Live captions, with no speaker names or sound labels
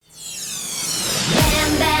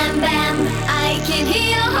can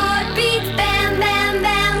hear your heartbeat. Bam, bam,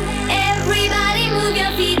 bam. Everybody move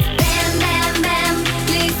your feet. Bam, bam, bam.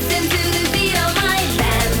 Listen to the beat of my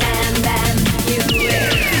bam, bam, bam. You will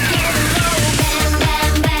together. Oh, bam,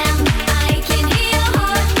 bam, bam. I can hear your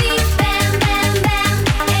heartbeat. Bam, bam, bam.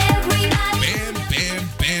 Everybody. Bam, bam,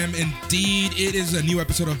 bam. Indeed, it is a new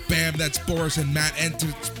episode of Bam. That's Boris and Matt Enter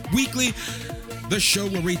Weekly. The show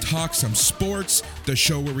where we talk some sports, the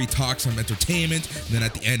show where we talk some entertainment, and then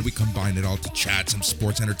at the end we combine it all to chat some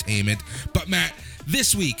sports entertainment. But Matt,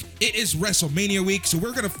 this week, it is WrestleMania week, so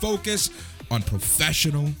we're going to focus on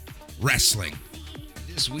professional wrestling.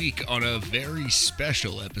 This week on a very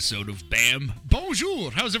special episode of BAM.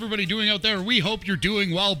 Bonjour! How's everybody doing out there? We hope you're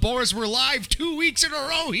doing well. Boris, we're live 2 weeks in a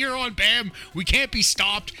row here on BAM. We can't be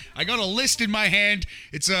stopped. I got a list in my hand.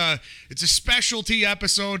 It's a specialty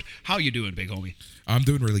episode. How you doing, big homie? I'm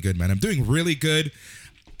doing really good, man. I'm doing really good.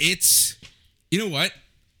 It's, you know what?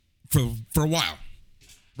 For a while,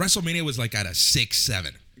 WrestleMania was like at a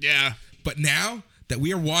 6-7. Yeah. But now that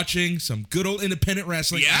we are watching some good old independent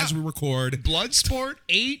wrestling as we record. Bloodsport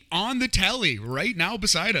 8 on the telly right now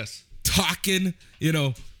beside us. Talking,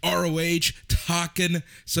 ROH, talking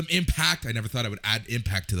some Impact. I never thought I would add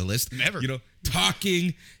Impact to the list. Never.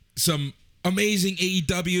 Talking some amazing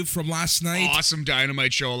AEW from last night. Awesome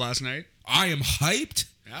Dynamite show last night. I am hyped.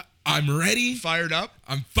 Yeah. I'm ready. Fired up.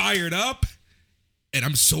 I'm fired up. And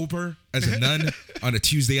I'm sober as a nun on a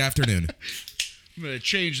Tuesday afternoon. I'm going to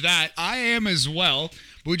change that. I am as well.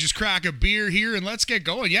 We'll just crack a beer here and let's get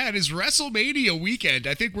going. Yeah, it is WrestleMania weekend.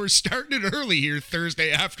 I think we're starting it early here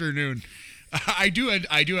Thursday afternoon. I do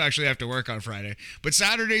actually have to work on Friday. But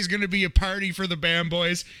Saturday's going to be a party for the BAM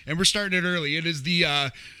boys, and we're starting it early. It is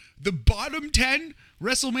the bottom 10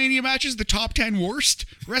 WrestleMania matches, the top 10 worst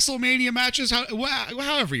WrestleMania matches,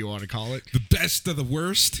 however you want to call it. The best of the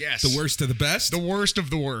worst. Yes. The worst of the best. The worst of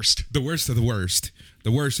the worst. The worst of the worst.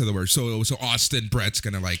 The worst of the worst. So Austin Brett's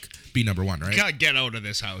going to be number one, right? God, get out of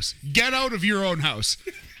this house. Get out of your own house.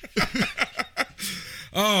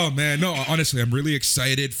 Oh, man. No, honestly, I'm really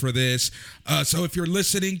excited for this. So if you're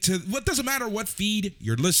listening to, what doesn't matter what feed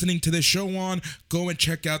you're listening to this show on, go and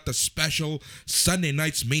check out the special Sunday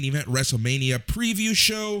night's main event WrestleMania preview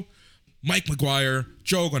show. Mike McGuire,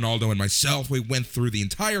 Joe Gonaldo, and myself, we went through the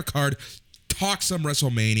entire card, talked some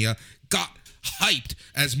WrestleMania, got hyped,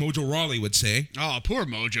 as Mojo Rawley would say. Oh, poor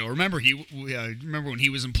Mojo. Remember when he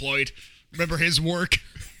was employed? Remember his work?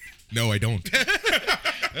 No, I don't.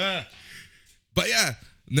 But yeah,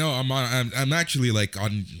 no, I'm actually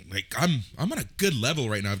on a good level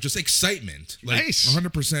right now of just excitement. Nice.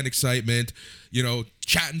 100% excitement,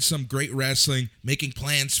 chatting some great wrestling, making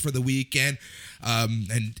plans for the weekend.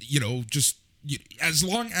 And just as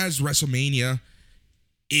long as WrestleMania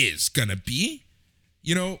is gonna be,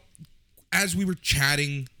 as we were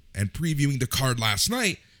chatting and previewing the card last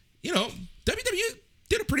night, WWE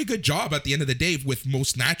did a pretty good job at the end of the day with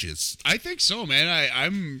most matches. I think so, man.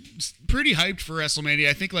 I'm pretty hyped for WrestleMania.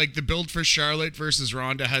 I think the build for Charlotte versus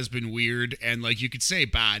Ronda has been weird and you could say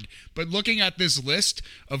bad. But looking at this list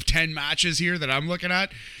of 10 matches here that I'm looking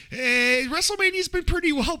at, WrestleMania's been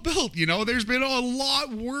pretty well built. There's been a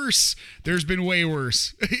lot worse. There's been way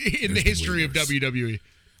worse in the history of WWE.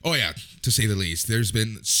 Oh yeah, to say the least. There's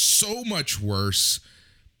been so much worse.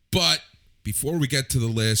 But before we get to the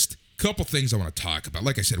list, couple things I want to talk about.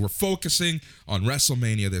 Like I said, we're focusing on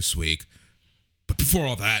WrestleMania this week. But before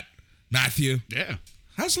all that, Matthew. Yeah.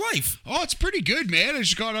 How's life? Oh, it's pretty good, man. I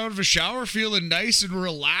just got out of a shower feeling nice and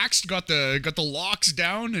relaxed. Got the locks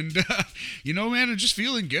down and, man, I'm just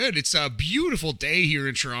feeling good. It's a beautiful day here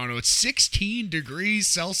in Toronto. It's 16 degrees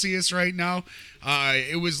Celsius right now.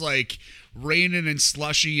 It was raining and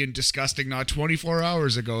slushy and disgusting not 24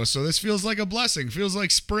 hours ago. So this feels like a blessing. Feels like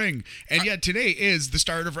spring. And yet today is the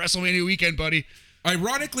start of WrestleMania weekend, buddy.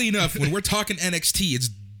 Ironically enough, when we're talking NXT, it's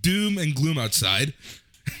doom and gloom outside.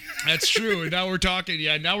 That's true. And now we're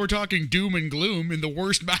talking doom and gloom in the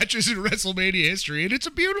worst matches in WrestleMania history. And it's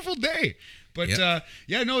a beautiful day. But, yep.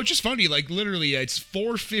 It's just funny. Literally, it's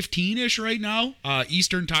 4:15-ish right now,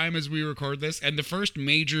 Eastern time as we record this. And the first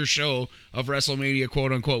major show of WrestleMania,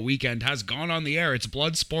 quote-unquote, weekend has gone on the air. It's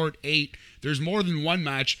Bloodsport 8. There's more than one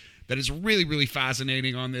match that is really, really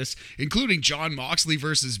fascinating on this, including Jon Moxley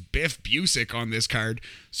versus Biff Busick on this card.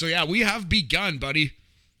 So, yeah, we have begun, buddy.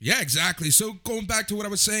 Yeah, exactly. So, going back to what I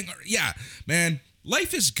was saying, yeah, man,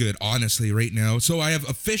 life is good, honestly, right now. So, I have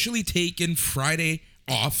officially taken Friday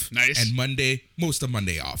off. Nice. And most of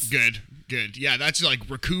Monday off. Good. Yeah, that's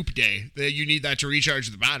recoup day. You need that to recharge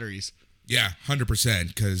the batteries. Yeah, 100%.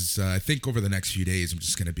 Because I think over the next few days, I'm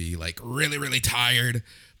just going to be really, really tired.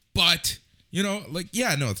 But,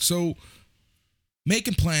 So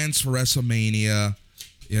making plans for WrestleMania.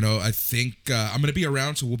 You know, I think I'm going to be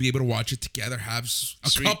around, so we'll be able to watch it together, have a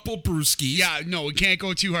Sweet. couple brewskis. Yeah, no, we can't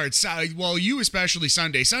go too hard. Well, you especially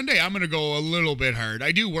Sunday. Sunday, I'm going to go a little bit hard.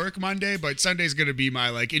 I do work Monday, but Sunday's going to be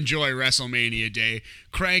my, enjoy WrestleMania day.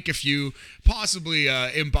 Crank a few, possibly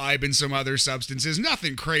imbibe in some other substances.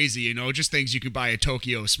 Nothing crazy, just things you could buy at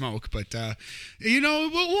Tokyo Smoke. But,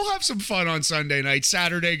 we'll have some fun on Sunday night.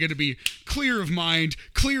 Saturday, going to be clear of mind,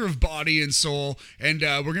 clear of body and soul. And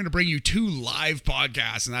we're going to bring you 2 live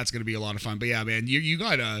podcasts. And that's going to be a lot of fun. But yeah, man, you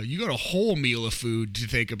got a whole meal of food to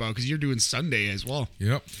think about because you're doing Sunday as well.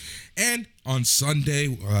 Yep. And on Sunday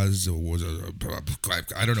was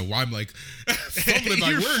I don't know why I'm fumbling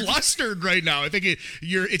my You're words. flustered right now. I think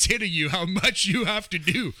it's hitting you how much you have to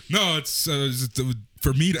do. No, it's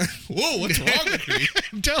for me to. Whoa, what's wrong with me?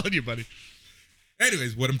 I'm telling you, buddy.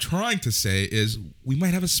 Anyways, what I'm trying to say is we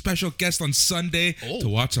might have a special guest on Sunday Oh. to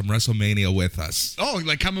watch some WrestleMania with us. Oh,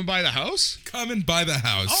 coming by the house? Coming by the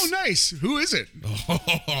house. Oh, nice. Who is it?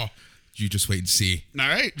 Oh, you just wait and see. All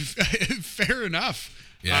right. Fair enough.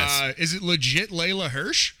 Yes. Is it legit Layla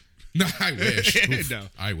Hirsch? No, I wish. Oof, No.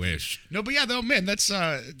 I wish. No, but yeah, though, man, that's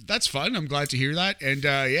fun. I'm glad to hear that. And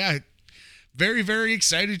yeah, very, very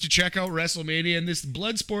excited to check out WrestleMania and this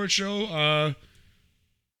Bloodsport show.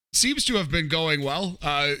 Seems to have been going well,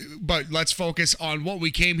 but let's focus on what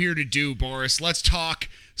we came here to do, Boris. Let's talk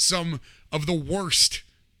some of the worst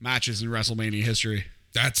matches in WrestleMania history.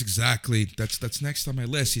 That's next on my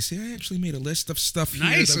list. You see, I actually made a list of stuff here.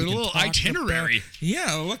 Nice, that we a can little talk itinerary. about.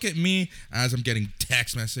 Yeah, look at me as I'm getting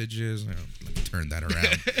text messages. Let me turn that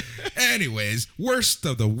around. Anyways, worst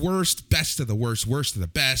of the worst, best of the worst, worst of the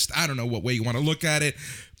best. I don't know what way you want to look at it,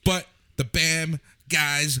 but the BAM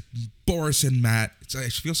guys, Boris and Matt. I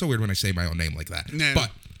feel so weird when I say my own name like that. No.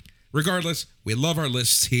 But regardless, we love our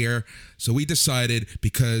lists here. So we decided,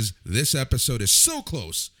 because this episode is so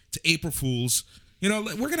close to April Fool's, we're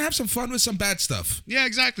going to have some fun with some bad stuff. Yeah,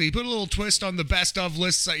 exactly. Put a little twist on the best of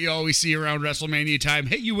lists that you always see around WrestleMania time.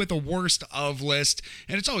 Hit you with a worst of list.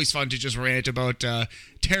 And it's always fun to just rant about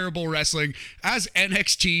terrible wrestling, as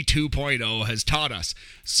NXT 2.0 has taught us.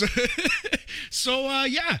 So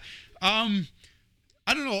yeah.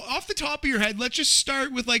 I don't know, off the top of your head, let's just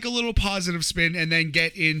start with a little positive spin and then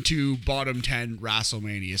get into bottom 10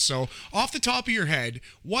 WrestleMania. So, off the top of your head,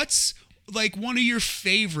 what's one of your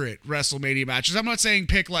favorite WrestleMania matches? I'm not saying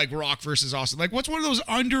pick Rock versus Austin. What's one of those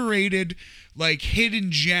underrated,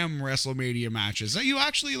 hidden gem WrestleMania matches that you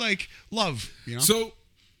actually love? So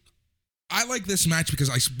I like this match because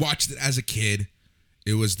I watched it as a kid.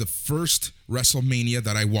 It was the first WrestleMania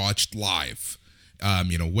that I watched live.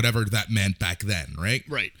 Whatever that meant back then, right?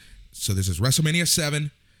 Right. So this is WrestleMania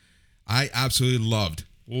 7. I absolutely loved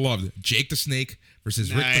Jake the Snake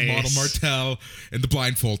versus Rick the Model Nice. Martel in the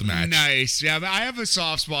blindfold match. Nice. Yeah, I have a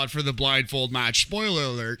soft spot for the blindfold match. Spoiler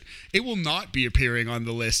alert, it will not be appearing on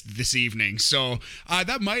the list this evening. So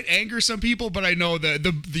that might anger some people, but I know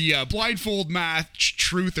the blindfold match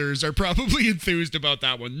truthers are probably enthused about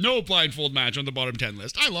that one. No blindfold match on the bottom 10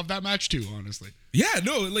 list. I love that match too, honestly. Yeah,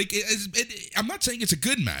 no, I'm not saying it's a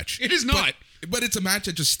good match. It is not. But it's a match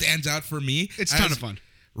that just stands out for me. It's a ton of fun.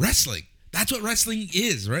 Wrestling. That's what wrestling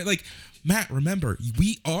is, right? Matt, remember,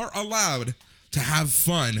 we are allowed to have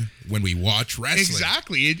fun when we watch wrestling.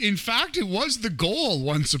 Exactly. In fact, it was the goal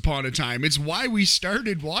once upon a time. It's why we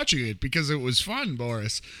started watching it, because it was fun,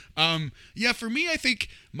 Boris. Yeah, for me, I think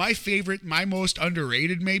my favorite, my most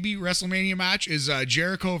underrated maybe WrestleMania match is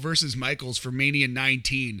Jericho versus Michaels for Mania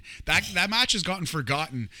 19. That match has gotten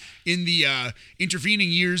forgotten in the intervening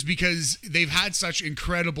years because they've had such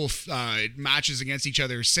incredible matches against each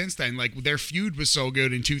other since then. Their feud was so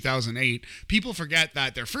good in 2008. People forget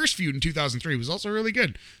that their first feud in 2003 was also really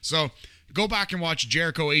good. So go back and watch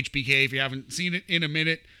Jericho HBK if you haven't seen it in a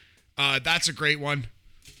minute. That's a great one.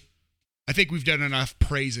 I think we've done enough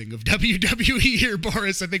praising of WWE here,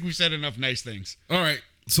 Boris. I think we've said enough nice things. All right.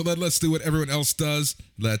 So then let's do what everyone else does.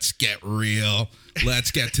 Let's get real.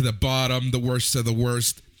 Let's get to the bottom, the worst of the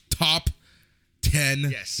worst. Top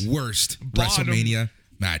 10 Yes. worst Bottom. WrestleMania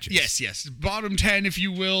matches. Yes. Bottom 10, if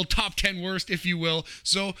you will. Top 10 worst, if you will.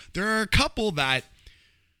 So there are a couple that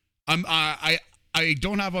I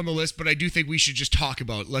don't have on the list, but I do think we should just talk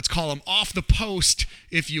about. Let's call them off the post,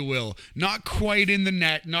 if you will. Not quite in the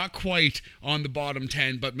net, not quite on the bottom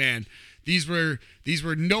 10, but man, these were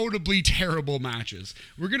notably terrible matches.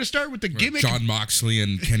 We're going to start with the gimmick. John Moxley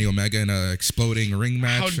and Kenny Omega in an exploding ring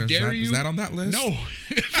match. How dare you? Is that on that list? No.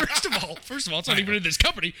 First of all, it's not even in this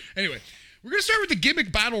company. Anyway, We're going to start with the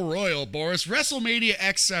gimmick battle royal, Boris. WrestleMania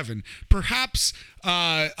X7. Perhaps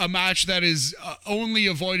a match that is only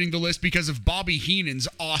avoiding the list because of Bobby Heenan's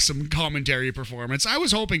awesome commentary performance. I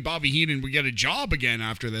was hoping Bobby Heenan would get a job again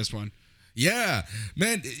after this one. Yeah,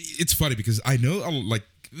 man, it's funny because I know, like,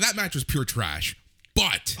 that match was pure trash,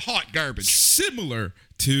 but Hot garbage. similar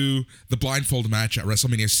to the blindfold match at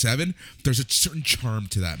WrestleMania 7, there's a certain charm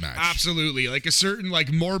to that match. Absolutely, like a certain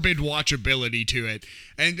like morbid watchability to it,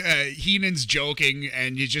 and Heenan's joking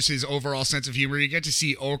and just his overall sense of humor. You get to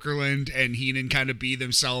see Okerlund and Heenan kind of be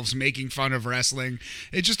themselves, making fun of wrestling.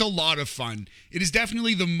 It's just a lot of fun. It is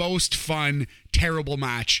definitely the most fun, terrible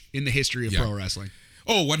match in the history of pro wrestling.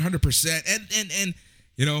 Oh, 100%. And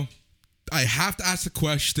you know, I have to ask the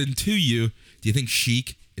question to you: do you think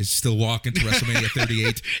Sheik is still walking to WrestleMania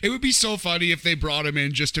 38? It would be so funny if they brought him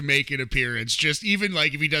in just to make an appearance. Just even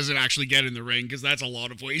like if he doesn't actually get in the ring, because that's a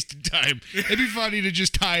lot of wasted time. It'd be funny to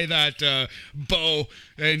just tie that bow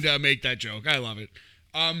and make that joke. I love it.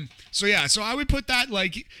 So I would put that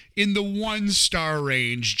like in the 1-star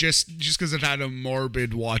range just because it had a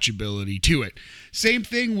morbid watchability to it. Same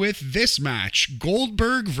thing with this match,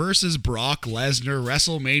 Goldberg versus Brock Lesnar,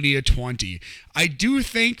 WrestleMania 20. I do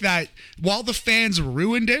think that while the fans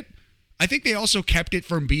ruined it, I think they also kept it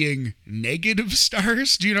from being negative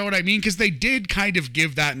stars. Do you know what I mean? Because they did kind of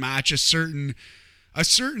give that match a certain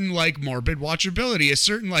like morbid watchability, a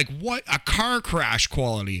certain like a car crash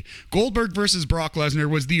quality. Goldberg versus Brock Lesnar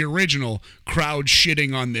was the original crowd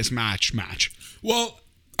shitting on this match. Well,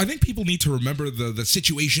 I think people need to remember the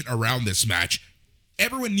situation around this match.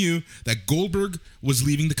 Everyone knew that Goldberg was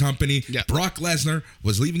leaving the company. Yeah. Brock Lesnar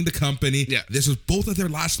was leaving the company. Yeah. This was both of their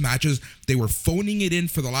last matches. They were phoning it in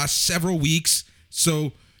for the last several weeks.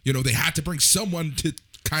 So, you know, they had to bring someone to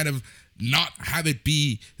kind of not have it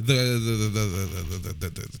be the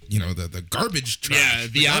garbage trash.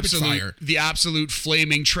 Yeah, the absolute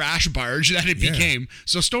flaming trash barge that it became.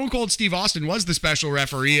 So Stone Cold Steve Austin was the special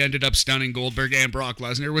referee, ended up stunning Goldberg and Brock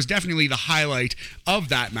Lesnar. It was definitely the highlight of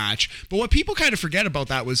that match. But what people kind of forget about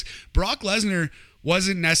that was Brock Lesnar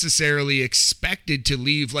wasn't necessarily expected to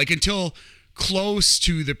leave like until close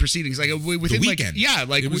to the proceedings, like within the weekend.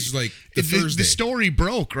 Like it was like the Thursday. The story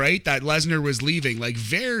broke, right, that Lesnar was leaving like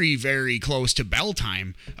very, very close to bell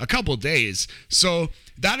time, a couple days. So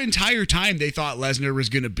that entire time they thought Lesnar was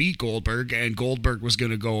going to beat Goldberg and Goldberg was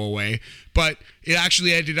going to go away, but it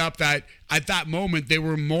actually ended up that at that moment they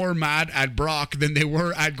were more mad at Brock than they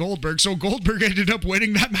were at Goldberg. So Goldberg ended up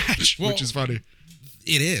winning that match, which is funny.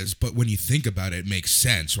 It is, but when you think about it, it makes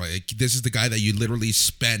sense, right? Like, this is the guy that you literally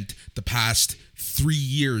spent the past 3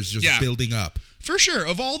 years just building up. For sure.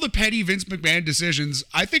 Of all the petty Vince McMahon decisions,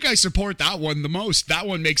 I think I support that one the most. That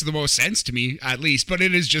one makes the most sense to me, at least. But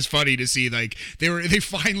it is just funny to see, like, they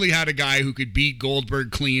finally had a guy who could beat Goldberg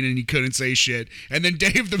clean and he couldn't say shit. And then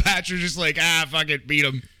day of the match was just like, fuck it, beat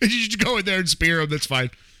him. You just go in there and spear him. That's fine.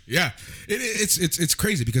 Yeah. It's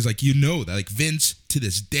crazy because, like, you know that, like, Vince, to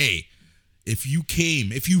this day, if you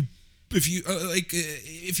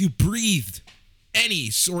breathed any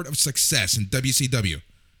sort of success in WCW,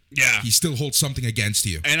 he still holds something against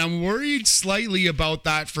you. And I'm worried slightly about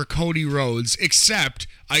that for Cody Rhodes, except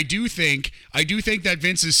I do think that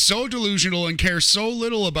Vince is so delusional and cares so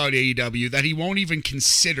little about AEW that he won't even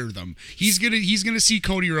consider them. He's gonna see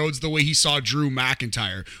Cody Rhodes the way he saw Drew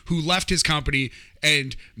McIntyre, who left his company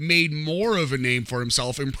and made more of a name for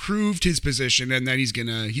himself, improved his position, and then he's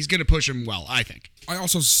gonna push him well, I think. I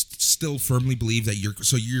also still firmly believe that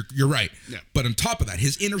you're right. Yeah. But on top of that,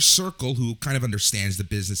 his inner circle, who kind of understands the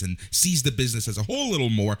business and sees the business as a whole a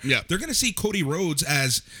little more, they're going to see Cody Rhodes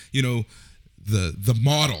as, you know, the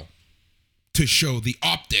model to show the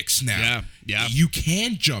optics now. Yeah. You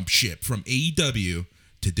can jump ship from AEW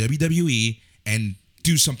to WWE and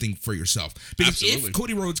do something for yourself. Because if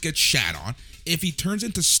Cody Rhodes gets shat on, if he turns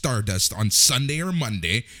into Stardust on Sunday or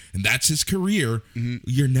Monday, and that's his career,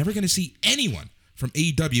 you're never going to see anyone from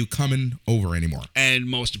AEW coming over anymore. And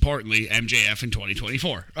most importantly, MJF in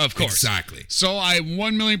 2024, of course. Exactly. So I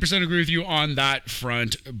 1,000,000% agree with you on that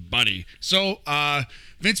front, buddy. So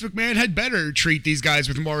Vince McMahon had better treat these guys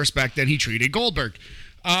with more respect than he treated Goldberg.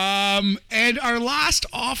 And our last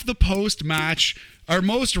off the post match, our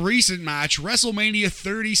most recent match, WrestleMania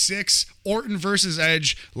 36, Orton versus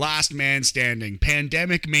Edge, Last Man Standing,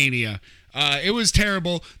 Pandemic Mania. It was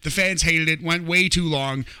terrible. The fans hated it. Went way too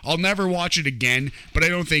long. I'll never watch it again, but I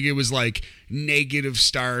don't think it was like negative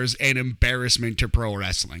stars and embarrassment to pro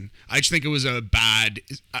wrestling. I just think it was a bad,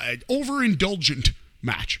 overindulgent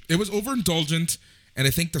match. It was overindulgent, and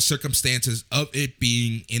I think the circumstances of it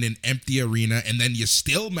being in an empty arena and then you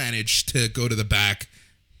still manage to go to the back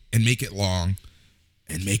and make it long.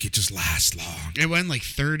 and make it just last long. It went like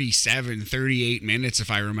 37, 38 minutes,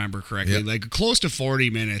 if I remember correctly. Yep. Like close to 40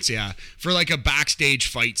 minutes, yeah. For like a backstage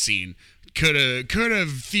fight scene. Could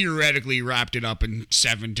have theoretically wrapped it up in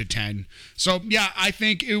 7 to 10. So, yeah, I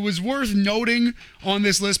think it was worth noting on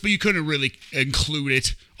this list, but you couldn't really include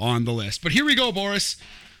it on the list. But here we go, Boris.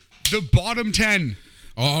 The bottom 10.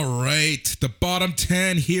 All right, the bottom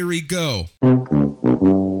 10, here we go.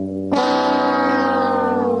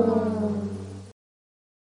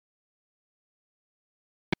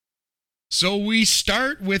 So we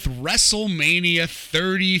start with WrestleMania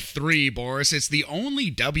 33, Boris. It's the only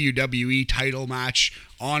WWE title match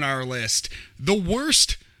on our list. The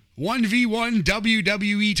worst 1v1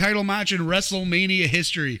 WWE title match in WrestleMania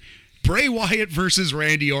history. Bray Wyatt versus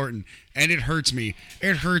Randy Orton. And it hurts me.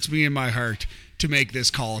 It hurts me in my heart to make this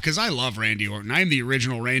call because I love Randy Orton. I'm the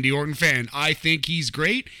original Randy Orton fan. I think he's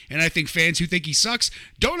great, and I think fans who think he sucks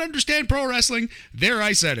don't understand pro wrestling. There,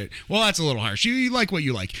 I said it. Well, that's a little harsh. You like what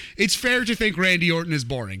you like. It's fair to think Randy Orton is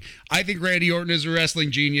boring. I think Randy Orton is a wrestling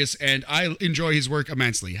genius, and I enjoy his work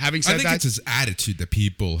immensely. Having said I think that, it's his attitude that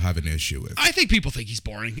people have an issue with. I think people think he's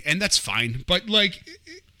boring, and that's fine. But, like,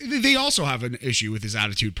 they also have an issue with his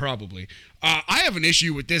attitude, probably. I have an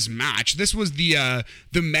issue with this match. This was the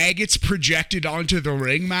maggots projected onto the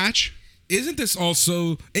ring match. Isn't this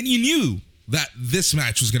also, and you knew that this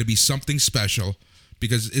match was going to be something special,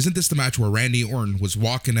 because isn't this the match where Randy Orton was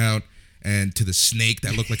walking out and to the snake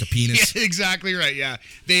that looked like a penis? Yeah, exactly right. Yeah,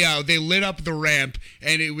 they lit up the ramp,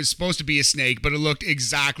 and it was supposed to be a snake, but it looked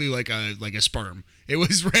exactly like a sperm. It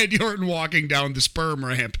was Randy Orton walking down the sperm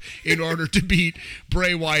ramp in order to beat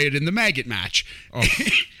Bray Wyatt in the maggot match. Oh.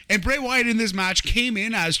 And Bray Wyatt in this match came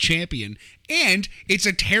in as champion. And it's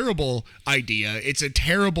a terrible idea. It's a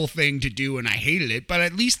terrible thing to do, and I hated it. But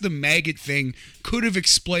at least the maggot thing could have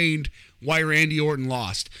explained why Randy Orton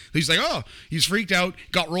lost. He's like, oh, he's freaked out,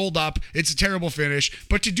 got rolled up. It's a terrible finish.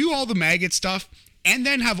 But to do all the maggot stuff and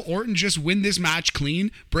then have Orton just win this match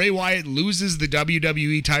clean, Bray Wyatt loses the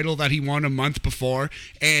WWE title that he won a month before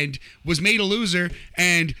and was made a loser.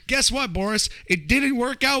 And guess what, Boris? It didn't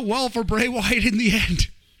work out well for Bray Wyatt in the end.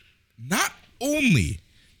 Not only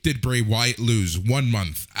did Bray Wyatt lose 1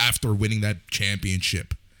 month after winning that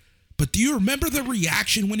championship, but do you remember the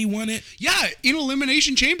reaction when he won it? Yeah, in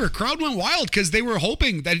Elimination Chamber, crowd went wild because they were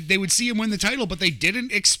hoping that they would see him win the title, but they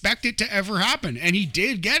didn't expect it to ever happen, and he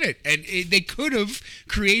did get it. And they could have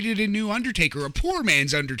created a new Undertaker, a poor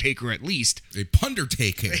man's Undertaker at least. A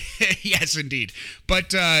pundertaker. Yes, indeed. But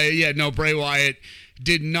Bray Wyatt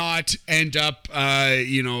did not end up,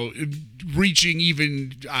 reaching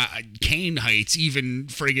even Kane heights, even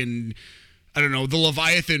friggin', I don't know, the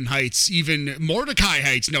Leviathan heights, even Mordecai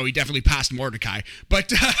heights. No, he definitely passed Mordecai.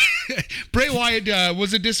 But Bray Wyatt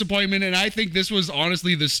was a disappointment, and I think this was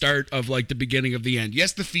honestly the start of, like, the beginning of the end.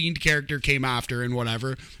 Yes, the Fiend character came after and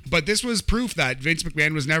whatever, but this was proof that Vince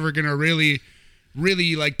McMahon was never going to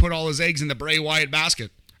really, like, put all his eggs in the Bray Wyatt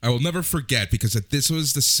basket. I will never forget, because this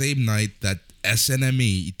was the same night that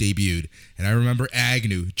SNME debuted, and I remember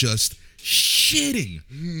Agnew just shitting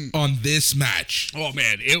on this match. Oh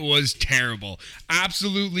man, it was terrible.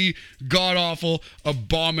 Absolutely god-awful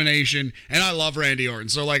abomination. And I love Randy Orton,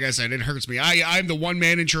 so like I said, it hurts me. I'm the one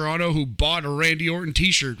man in Toronto who bought a Randy Orton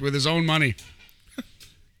t-shirt with his own money.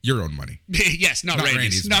 Your own money. Yes, not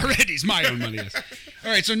Randy's. Not money. Randy's, my own money, yes. All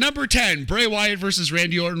right, so number 10, Bray Wyatt versus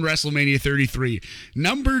Randy Orton, WrestleMania 33.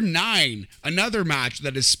 Number 9, another match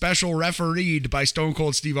that is special refereed by Stone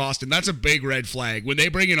Cold Steve Austin. That's a big red flag. When they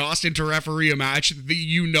bring in Austin to referee a match,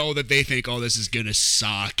 you know that they think, oh, this is going to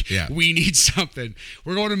suck. Yeah. We need something.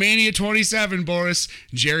 We're going to Mania 27, Boris.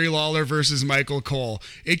 Jerry Lawler versus Michael Cole.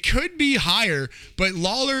 It could be higher, but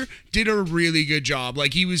Lawler did a really good job.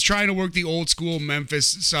 Like, he was trying to work the old school Memphis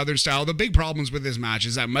Southern style. The big problems with this match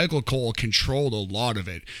is that Michael Cole controlled a lot of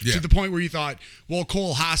it, to the point where you thought, well,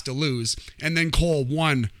 Cole has to lose, and then Cole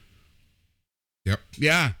won. Yep.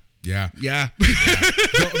 Yeah. Yeah. Yeah.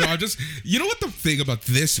 No, you know what the thing about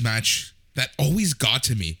this match that always got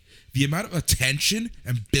to me? The amount of attention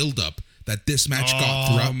and buildup that this match got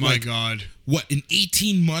throughout. Oh my God. What, an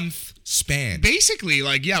 18-month span? Basically,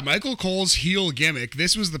 like, yeah, Michael Cole's heel gimmick,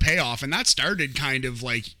 this was the payoff, and that started kind of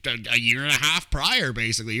like a year and a half prior,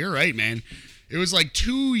 basically. You're right, man. It was like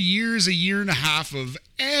 2 years, a year and a half of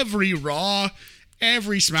every Raw,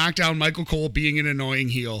 every SmackDown, Michael Cole being an annoying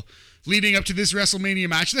heel, leading up to this WrestleMania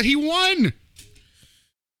match that he won.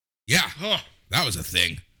 Yeah, that was a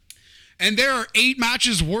thing. And there are 8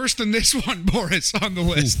 matches worse than this one, Boris, on the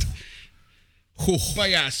list. But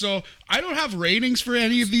yeah, so I don't have ratings for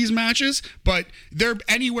any of these matches, but they're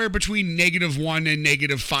anywhere between -1 and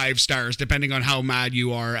 -5 stars, depending on how mad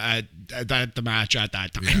you are at the match at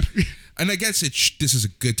that time. Yeah. And I guess this is a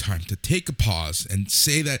good time to take a pause and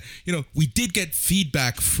say that, we did get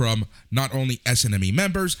feedback from not only SNME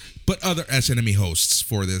members, but other SNME hosts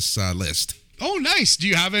for this list. Oh, nice. Do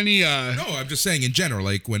you have any... No, I'm just saying in general,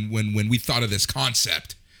 like when we thought of this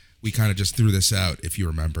concept, we kind of just threw this out, if you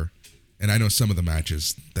remember. And I know some of the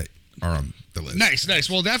matches that are on the list. Nice.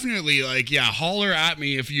 Well, definitely, holler at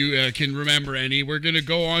me if you can remember any. We're going to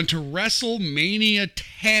go on to WrestleMania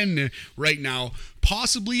 10 right now.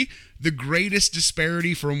 Possibly the greatest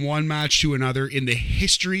disparity from one match to another in the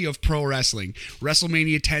history of pro wrestling.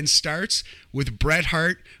 WrestleMania 10 starts with Bret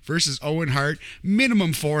Hart versus Owen Hart,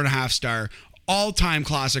 minimum 4.5 star, all-time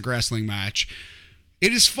classic wrestling match.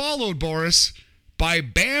 It is followed, Boris, by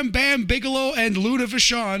Bam Bam Bigelow and Luna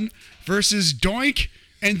Vachon versus Doink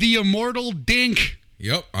and the Immortal Dink.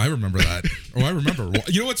 Yep, I remember that. I remember.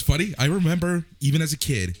 You know what's funny? I remember even as a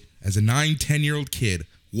kid, as a 9-10-year-old kid,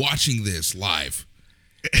 watching this live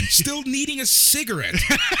and still needing a cigarette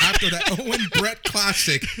after that Owen Bret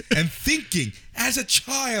classic and thinking, as a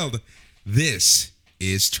child, this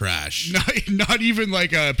is trash. Not even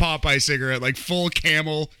like a Popeye cigarette, like full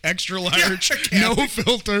Camel, extra large, no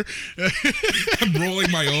filter. I'm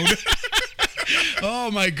rolling my own.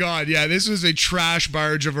 Oh my God. Yeah, this was a trash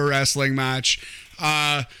barge of a wrestling match.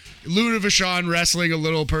 Luna Vachon wrestling a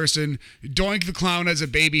little person. Doink the Clown as a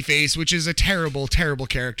babyface, which is a terrible, terrible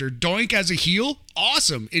character. Doink as a heel,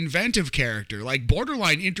 awesome, inventive character. Like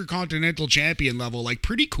borderline intercontinental champion level, like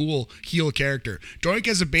pretty cool heel character. Doink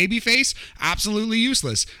as a babyface, absolutely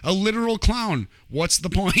useless. A literal clown. What's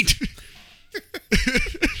the point?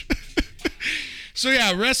 So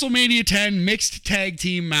yeah, WrestleMania 10 mixed tag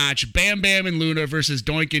team match. Bam Bam and Luna versus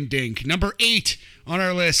Doink and Dink. Number 8 on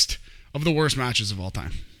our list of the worst matches of all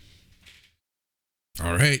time.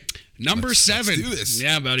 All right. Number 7. Let's do this.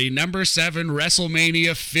 Yeah, buddy. Number 7,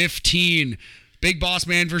 WrestleMania 15. Big Boss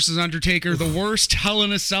Man versus Undertaker. The worst Hell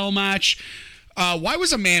in a Cell match. Why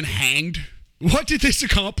was a man hanged? What did this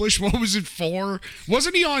accomplish? What was it for?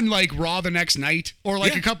 Wasn't he on like Raw the next night? Or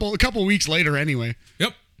like a couple weeks later anyway?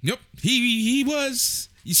 Yep. He was.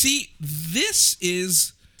 You see, this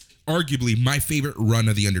is arguably my favorite run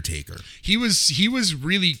of The Undertaker. He was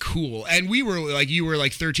really cool. And we were like, you were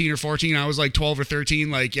like 13 or 14. I was like 12 or 13.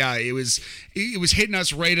 Like, yeah, it was hitting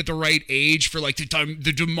us right at the right age for like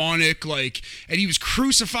the demonic, like, and he was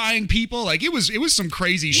crucifying people. Like it was some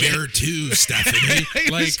crazy shit. Where to, Stephanie?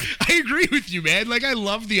 I agree with you, man. Like I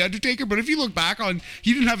love The Undertaker, but if you look back on,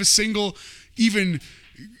 he didn't have a single even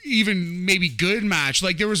maybe good match.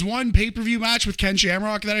 Like there was one pay-per-view match with Ken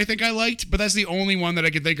Shamrock that I think I liked, but that's the only one that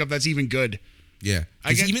I could think of that's even good. Yeah.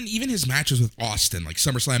 Even his matches with Austin, like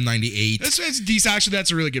SummerSlam 98. That's decent. Actually,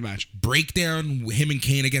 that's a really good match. Breakdown, him and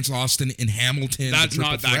Kane against Austin in Hamilton. That's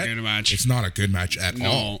not that good a match. It's not a good match at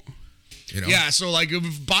all. Yeah, so like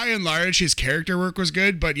by and large, his character work was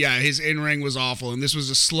good, but yeah, his in-ring was awful, and this was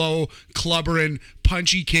a slow, clubbering,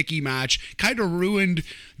 punchy, kicky match. Kind of ruined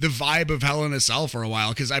the vibe of Hell in a Cell for a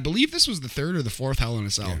while, because I believe this was the 3rd or the 4th Hell in a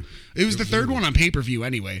Cell. Yeah. It was the 3rd one on pay-per-view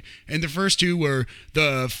anyway, and the first 2 were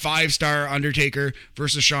the 5-star Undertaker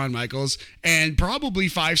versus Shawn Michaels, and probably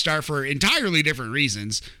 5-star for entirely different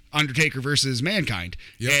reasons, Undertaker versus Mankind.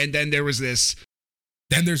 Yep. And then there was this...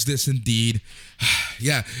 Then there's this indeed.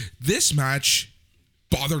 Yeah, this match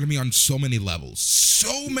bothered me on so many levels.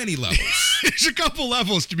 So many levels. There's a couple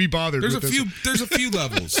levels to be bothered with. There's a few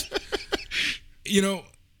levels.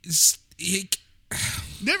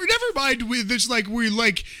 Never mind with this. Like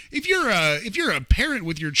if you're a parent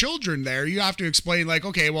with your children there, you have to explain like,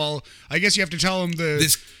 okay, well, I guess you have to tell them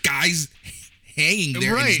this guy's hanging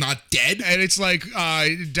there and he's not dead, and it's like,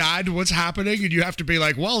 Dad, what's happening? And you have to be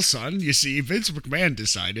like, well, son, you see, Vince McMahon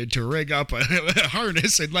decided to rig up a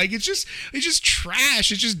harness, and like it's just trash.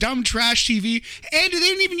 It's just dumb trash TV, and they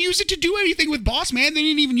didn't even use it to do anything with Boss Man. They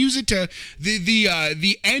didn't even use it to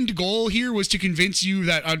the end goal here was to convince you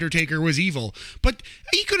that Undertaker was evil, but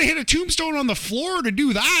he could have hit a tombstone on the floor to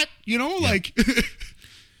do that, like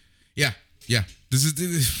yeah. This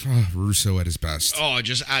is Russo at his best. Oh,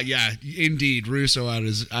 just yeah, indeed, Russo at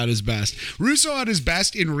his best. Russo at his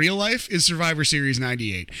best in real life is Survivor Series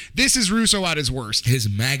 '98. This is Russo at his worst. His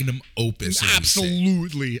magnum opus.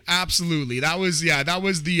 Absolutely. That was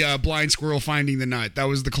the blind squirrel finding the nut. That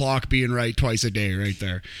was the clock being right twice a day, right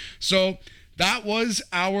there. So That was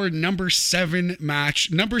our number 7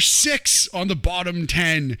 match. Number 6 on the bottom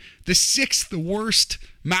 10. The 6th worst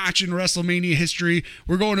match in WrestleMania history.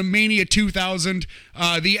 We're going to Mania 2000.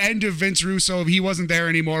 The end of Vince Russo. He wasn't there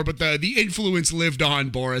anymore, but the influence lived on,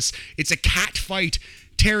 Boris. It's a cat fight.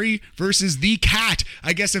 Terry versus The Cat.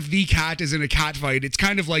 I guess if The Cat is in a cat fight, it's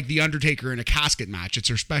kind of like The Undertaker in a casket match. It's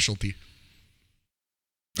her specialty.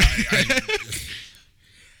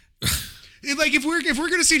 Like if we're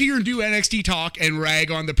gonna sit here and do NXT talk and rag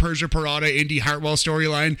on the Persia Parada Indy Hartwell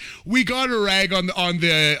storyline, we gotta rag on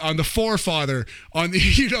the forefather, on the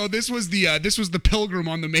this was the Pilgrim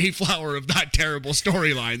on the Mayflower of that terrible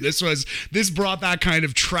storyline. This brought that kind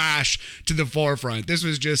of trash to the forefront. This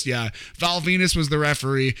was just Val Venus was the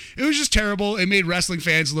referee. It was just terrible. It made wrestling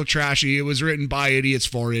fans look trashy. It was written by idiots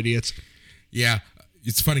for idiots. Yeah,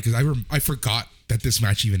 it's funny because I forgot that this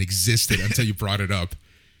match even existed until you brought it up.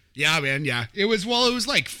 Yeah, man, yeah. It was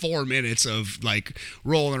like 4 minutes of like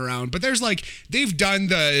rolling around. But there's like they've done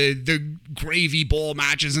the gravy bowl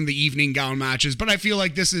matches and the evening gown matches, but I feel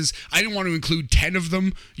like I didn't want to include 10 of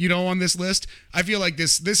them, on this list. I feel like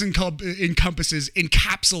this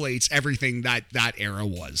encapsulates everything that era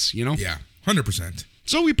was, Yeah, 100%.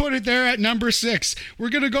 So we put it there at number 6. We're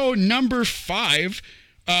going to go number 5,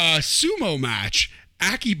 sumo match.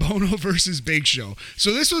 Aki Bono versus Big Show.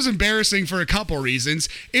 So this was embarrassing for a couple reasons.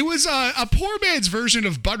 It was a poor man's version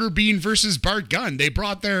of Butterbean versus Bart Gunn. They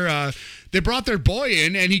brought their boy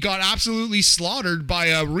in, and he got absolutely slaughtered by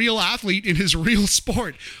a real athlete in his real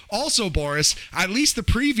sport. Also, Boris, at least the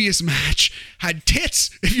previous match had tits,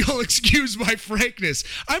 if you'll excuse my frankness.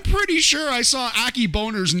 I'm pretty sure I saw Aki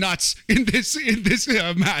Boner's nuts in this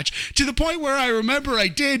match, to the point where I remember I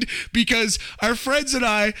did, because my friends and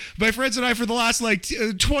I for the last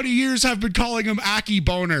 20 years have been calling him Aki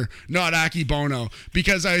Boner, not Aki Bono,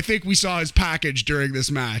 because I think we saw his package during this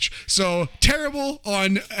match. So terrible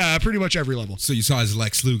on pretty much every level. So you saw his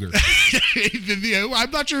Lex Luger.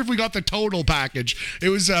 I'm not sure if we got the total package. It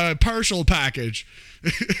was a partial package.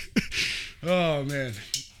 Oh, man.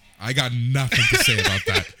 I got nothing to say about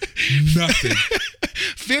that. Nothing.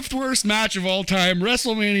 5th worst match of all time,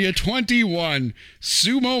 WrestleMania 21,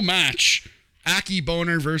 sumo match. Aki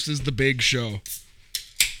Boner versus The Big Show.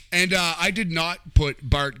 And I did not put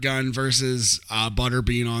Bart Gunn versus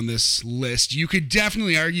Butterbean on this list. You could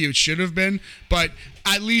definitely argue it should have been, but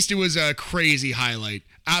at least it was a crazy highlight.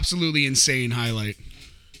 Absolutely insane highlight.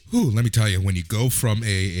 Ooh, let me tell you, when you go from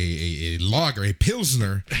a lager, a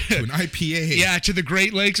Pilsner, to an IPA. Yeah, to the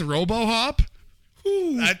Great Lakes Robo-Hop.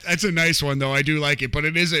 That's a nice one, though. I do like it, but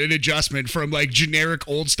it is an adjustment from like generic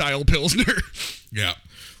old-style Pilsner. Yeah.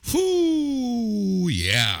 Ooh,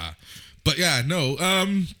 yeah. But yeah, no,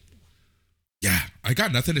 yeah, I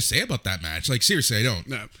got nothing to say about that match. Like, seriously, I don't.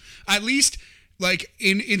 No. At least, like,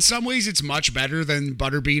 in some ways, it's much better than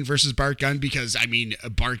Butterbean versus Bart Gunn, because, I mean,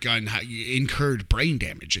 Bart Gunn incurred brain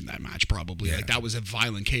damage in that match, probably. Yeah. Like, that was a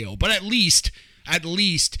violent KO. But at least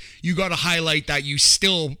you got to highlight that you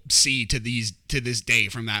still see to this day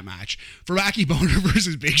from that match. For Aki Boner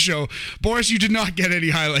versus Big Show, Boris, you did not get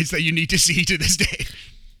any highlights that you need to see to this day.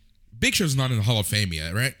 Big Show's not in the Hall of Fame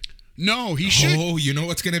yet, right? No, he should. Oh, you know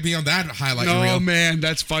what's going to be on that highlight reel? Oh, man,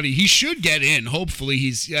 that's funny. He should get in. Hopefully,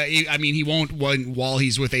 he won't while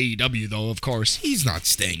he's with AEW, though, of course. He's not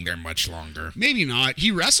staying there much longer. Maybe not. He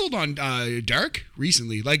wrestled on Dark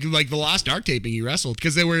recently. Like the last Dark taping he wrestled,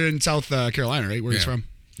 because they were in South Carolina, right, where he's from.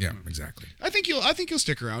 Yeah, exactly. I think he'll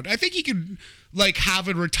stick around. I think he could have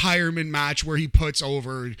a retirement match where he puts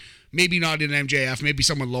over, maybe not an MJF, maybe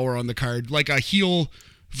someone lower on the card, like a heel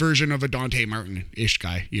version of a Dante Martin-ish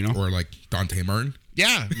guy, Or like Dante Martin?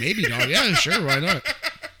 Yeah, maybe not. Yeah, sure, why not?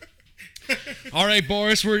 All right,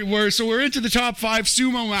 Boris, we're into the top 5.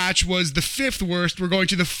 Sumo match was the 5th worst. We're going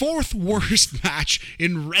to the 4th worst match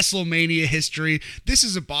in WrestleMania history. This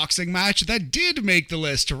is a boxing match that did make the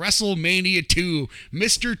list. WrestleMania 2,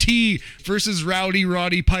 Mr. T versus Rowdy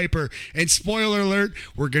Roddy Piper. And spoiler alert,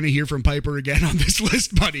 we're going to hear from Piper again on this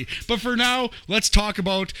list, buddy. But for now, let's talk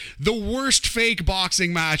about the worst fake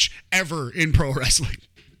boxing match ever in pro wrestling.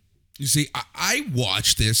 You see, I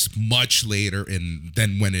watched this much later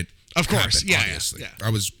than when it Of course, happened, obviously. I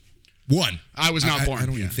was 1. I was not born. I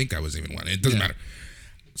don't even think I was even 1. It doesn't matter.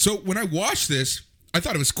 So when I watched this, I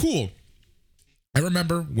thought it was cool. I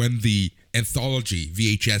remember when the anthology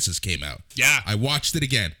VHSs came out. Yeah. I watched it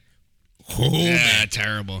again. Oh, yeah, man.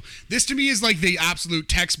 terrible. This to me is like the absolute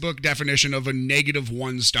textbook definition of a negative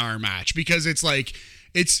 1-star match, because it's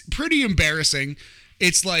pretty embarrassing.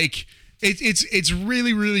 It's like It's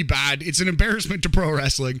really, really bad. It's an embarrassment to pro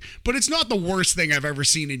wrestling, but it's not the worst thing I've ever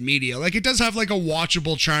seen in media. Like, it does have like a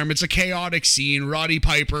watchable charm. It's a chaotic scene. Roddy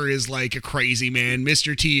Piper is like a crazy man.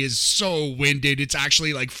 Mr. T is so winded. It's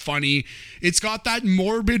actually like funny. It's got that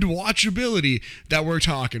morbid watchability that we're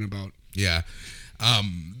talking about. Yeah.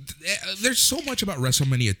 There's so much about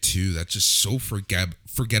WrestleMania 2 that's just so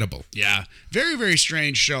forgettable. Yeah, very, very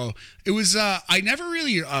strange show. It was, I never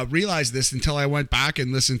really realized this until I went back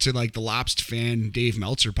and listened to like the Lapsed Fan Dave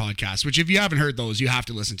Meltzer podcast, which if you haven't heard those, you have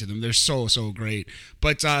to listen to them. They're so, so great.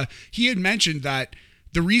 But he had mentioned that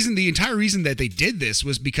the entire reason that they did this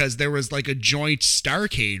was because there was like a joint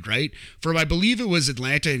Starrcade, right? From, I believe it was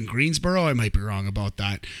Atlanta and Greensboro. I might be wrong about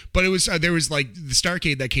that. But it was, there was like the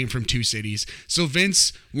Starrcade that came from 2 cities. So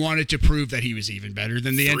Vince wanted to prove that he was even better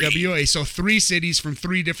than the NWA. So 3 cities from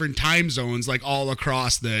 3 different time zones, like all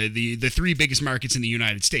across the 3 biggest markets in the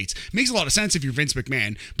United States. Makes a lot of sense if you're Vince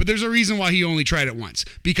McMahon, but there's a reason why he only tried it once.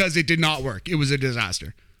 Because it did not work. It was a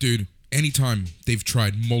disaster. Dude, anytime they've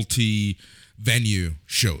tried multi-venue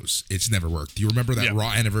shows, it's never worked. Do you remember that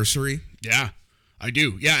Raw anniversary? Yeah, I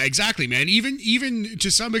do. Yeah, exactly, man. Even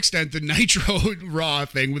to some extent, the Nitro Raw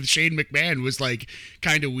thing with Shane McMahon was like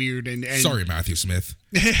kind of weird. And Sorry, Matthew Smith.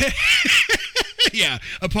 Yeah,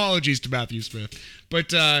 apologies to Matthew Smith.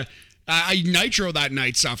 But Nitro that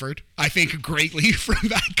night suffered, I think, greatly from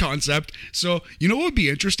that concept. So, you know what would be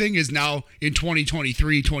interesting is now in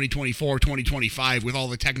 2023, 2024, 2025, with all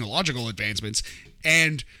the technological advancements,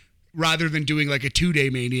 and rather than doing like a 2-day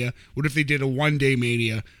Mania, what if they did a 1-day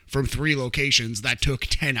Mania from 3 locations that took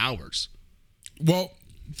 10 hours? Well,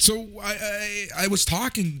 so I was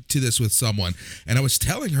talking to this with someone, and I was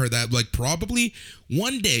telling her that like probably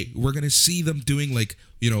one day we're going to see them doing like,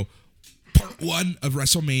 you know, part 1 of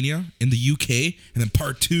WrestleMania in the UK and then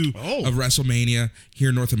part 2 of WrestleMania here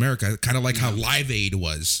in North America, kind of like how Live Aid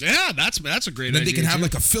was. Yeah, that's a great idea. And then they can have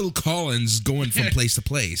like a Phil Collins going from place to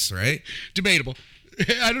place, right? Debatable.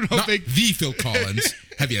 I don't know Not if the Phil Collins.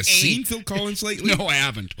 Have you seen Phil Collins lately? No, I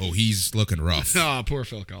haven't. Oh, he's looking rough. Oh, poor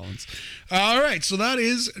Phil Collins. All right, so that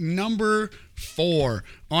is number 4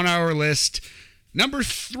 on our list. Number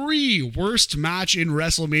 3, worst match in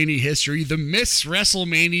WrestleMania history, the Miss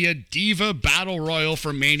WrestleMania Diva Battle Royal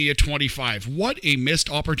from Mania 25. What a missed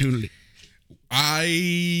opportunity.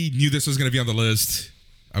 I knew this was going to be on the list.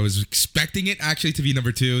 I was expecting it actually to be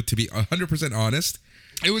number 2, to be 100% honest.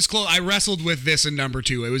 It was close. I wrestled with this in number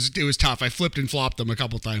 2. It was tough. I flipped and flopped them a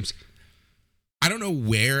couple times. I don't know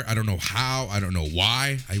where, I don't know how, I don't know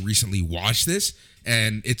why. I recently watched this,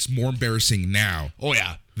 and it's more embarrassing now. Oh,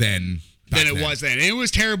 yeah. Than it was then. And it was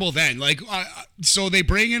terrible then. Like, so they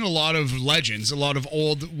bring in a lot of legends, a lot of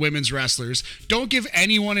old women's wrestlers. Don't give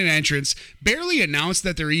anyone an entrance. Barely announce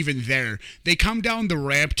that they're even there. They come down the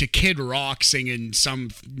ramp to Kid Rock singing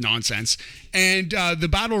some nonsense. And the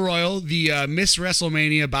Battle Royal, the Miss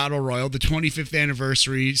WrestleMania Battle Royal, the 25th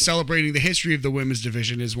anniversary, celebrating the history of the women's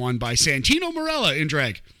division, is won by Santino Marella in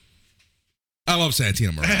drag. I love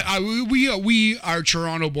Santino Marella. We are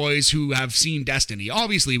Toronto boys who have seen Destiny.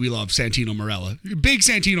 Obviously, we love Santino Marella. Big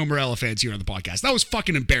Santino Marella fans here on the podcast. That was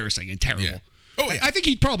fucking embarrassing and terrible. Yeah. Oh, yeah. I think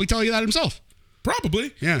he'd probably tell you that himself.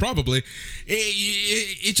 Probably. Yeah. Probably.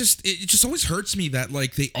 It just always hurts me that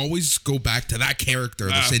like they always go back to that character,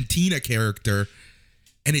 the Santina character,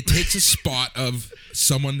 and it takes a spot of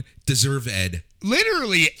someone deserve Ed.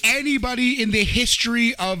 Literally anybody in the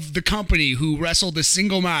history of the company who wrestled a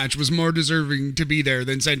single match was more deserving to be there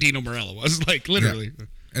than Santino Marella was. Like, literally. Yeah.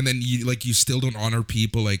 And then you still don't honor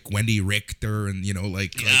people like Wendy Richter and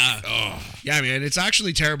Yeah, man, it's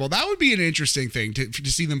actually terrible. That would be an interesting thing to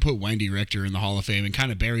see them put Wendy Richter in the Hall of Fame and kind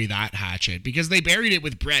of bury that hatchet, because they buried it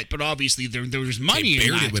with Brett, but obviously there was money in that. They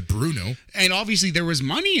buried it with Bruno. And obviously there was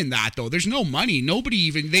money in that, though. There's no money. Nobody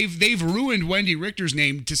even they've ruined Wendy Richter's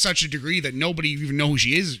name to such a degree that nobody even knows who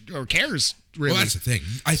she is or cares. Really. Well, that's the thing.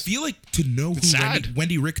 I feel like to know who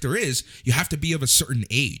Wendy Richter is, you have to be of a certain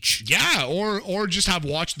age. Yeah, or just have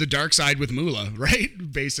watched The Dark Side with Moolah,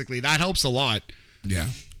 right? Basically, that helps a lot. Yeah.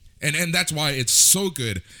 And that's why it's so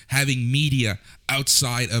good having media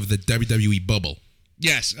outside of the WWE bubble.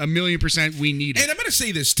 Yes, 1,000,000% we need it. And I'm going to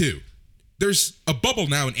say this too. There's a bubble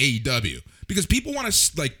now in AEW because people want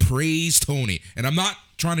to like praise Tony, and I'm not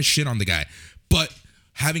trying to shit on the guy, but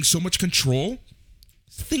having so much control,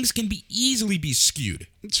 things can easily be skewed.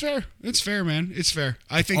 It's fair. It's fair, man. It's fair.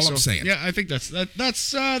 I think all so. I'm saying. Yeah, I think that's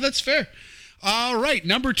fair. All right,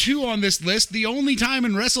 number 2 on this list, the only time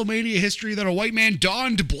in WrestleMania history that a white man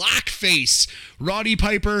donned blackface. Roddy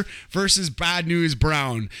Piper versus Bad News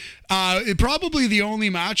Brown. Probably the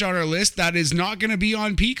only match on our list that is not going to be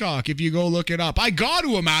on Peacock if you go look it up. I got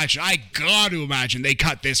to imagine they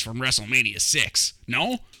cut this from WrestleMania 6.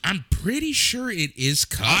 No? I'm pretty sure it is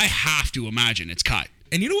cut. I have to imagine it's cut.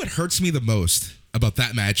 And you know what hurts me the most about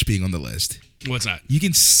that match being on the list? What's that? You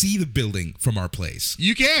can see the building from our place.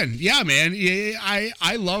 You can. Yeah, man.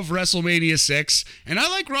 I love WrestleMania 6 and I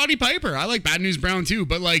like Roddy Piper. I like Bad News Brown too,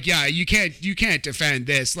 but like yeah, you can't defend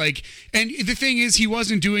this. Like, and the thing is he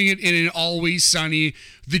wasn't doing it in an Always Sunny,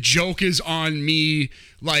 the joke is on me,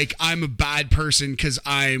 like I'm a bad person cuz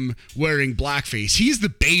I'm wearing blackface. He's the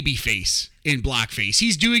baby face in blackface.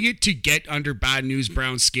 He's doing it to get under Bad News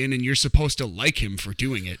Brown's skin and you're supposed to like him for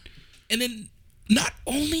doing it. And then not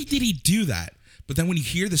only did he do that, but then when you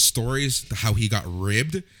hear the stories, how he got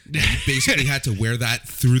ribbed, he basically had to wear that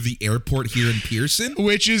through the airport here in Pearson.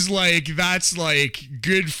 Which is like, that's like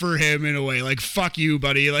good for him in a way. Like, fuck you,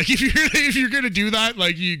 buddy. Like, if you're gonna do that,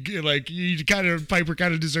 you kind of, Piper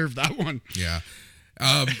kind of deserved that one. Yeah.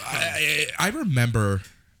 I remember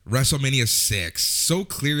WrestleMania 6 so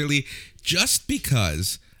clearly just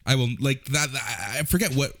because I will like that. I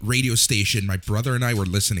forget what radio station my brother and I were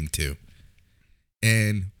listening to.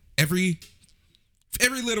 And every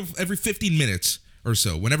 15 minutes or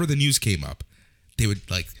so, whenever the news came up, they would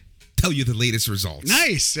like tell you the latest results.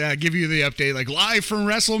 Nice. Give you the update like live from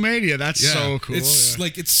WrestleMania. That's so cool. It's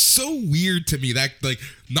like, it's so weird to me that like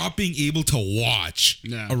not being able to watch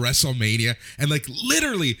a WrestleMania and like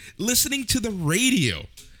literally listening to the radio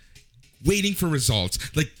waiting for results.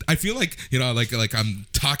 Like, I feel like, you know, like I'm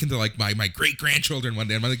talking to like my great grandchildren one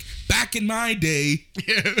day. I'm like, back in my day,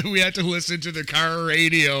 we had to listen to the car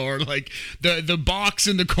radio or like the box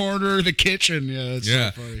in the corner of the kitchen. Yeah, that's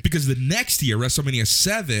so funny. Because the next year, WrestleMania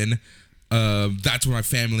 7, that's when my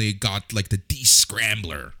family got like the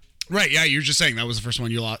D-Scrambler. Right. Yeah, you're just saying that was the first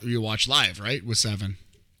one you watched live, right? Was 7.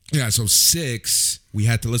 Yeah, so 6, we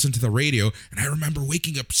had to listen to the radio, and I remember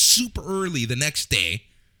waking up super early the next day,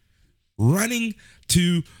 running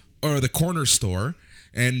to the corner store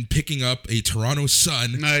and picking up a Toronto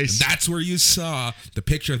Sun. Nice. And that's where you saw the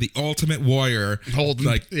picture of the Ultimate Warrior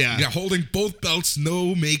holding, holding both belts,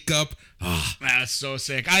 no makeup. That's so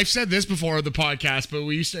sick. I've said this before on the podcast, but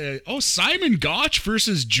we used to Simon Gotch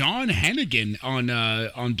versus John Hennigan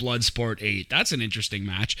on Bloodsport 8. That's an interesting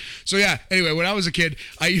match. So yeah, anyway, when I was a kid,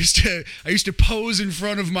 I used to pose in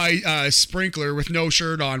front of my sprinkler with no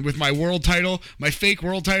shirt on with my world title, my fake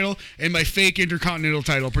world title, and my fake Intercontinental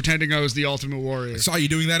title, pretending I was the Ultimate Warrior. I saw you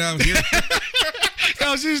doing that out here.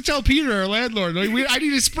 I was just tell Peter, our landlord, like, I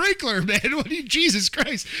need a sprinkler, man. Jesus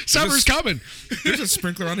Christ, summer's coming. There's a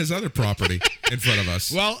sprinkler on his other property in front of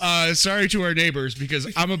us. Well, sorry to our neighbors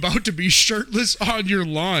because I'm about to be shirtless on your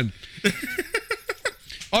lawn.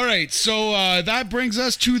 All right, so that brings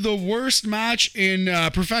us to the worst match in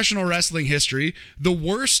professional wrestling history, the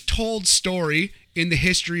worst told story in the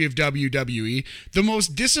history of WWE, the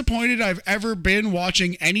most disappointed I've ever been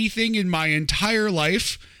watching anything in my entire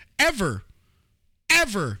life, ever.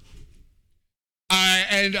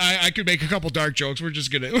 I could make a couple dark jokes. We're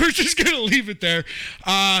just gonna leave it there.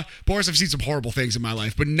 Boris, I've seen some horrible things in my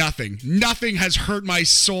life, but nothing has hurt my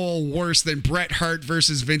soul worse than Bret Hart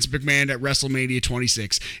versus Vince McMahon at WrestleMania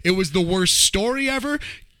 26. It was the worst story ever,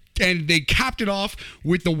 and they capped it off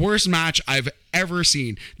with the worst match I've ever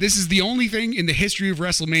seen. This is the only thing in the history of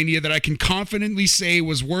WrestleMania that I can confidently say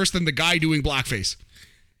was worse than the guy doing blackface.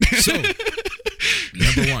 So,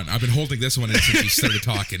 number one, I've been holding this one in since you started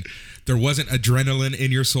talking. There wasn't adrenaline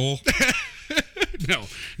in your soul? No,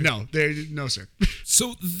 sir.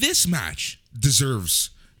 So this match deserves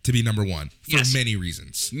to be number one for many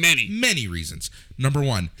reasons. Many reasons. Number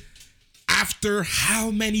one, after how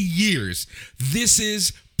many years? This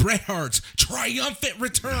is Bret Hart's triumphant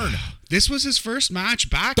return. This was his first match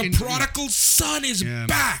back. The prodigal son is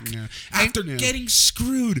back after getting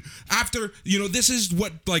screwed. After, this is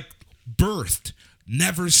what like birthed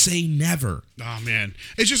Never Say Never. Oh man,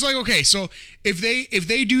 it's just like, okay, so if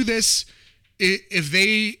they do this, if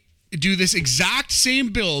they do this exact same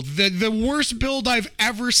build, the worst build I've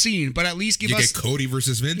ever seen, but at least give us get Cody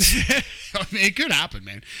versus Vince. I mean, it could happen,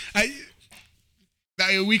 man.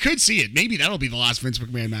 We could see it. Maybe that'll be the last Vince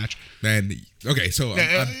McMahon match. And okay, so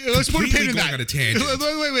Let's put a pin in that. On a tangent.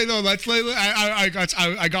 Wait, no.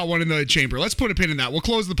 I got one in the chamber. Let's put a pin in that. We'll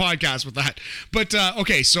close the podcast with that. But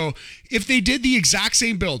okay, so if they did the exact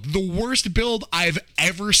same build, the worst build I've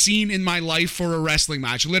ever seen in my life for a wrestling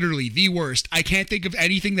match, literally the worst. I can't think of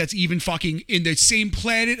anything that's even fucking in the same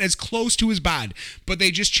planet as close to as bad. But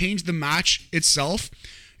they just changed the match itself.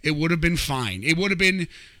 It would have been fine. It would have been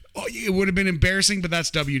embarrassing, but that's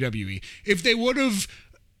WWE. If they would have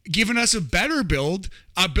given us a better build,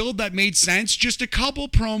 a build that made sense, just a couple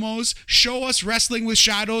promos, show us wrestling with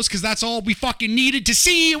shadows, because that's all we fucking needed to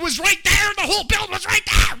see. It was right there. The whole build was right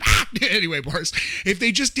there. Anyway, Boris, if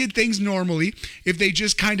they just did things normally, if they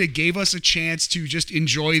just kind of gave us a chance to just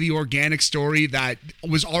enjoy the organic story that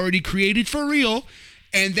was already created for real,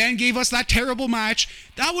 and then gave us that terrible match,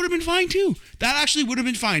 that would have been fine too. That actually would have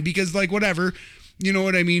been fine, because like whatever, you know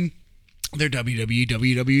what I mean? They're WWE.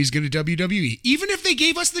 WWE's going to WWE. Even if they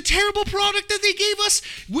gave us the terrible product that they gave us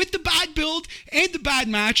with the bad build and the bad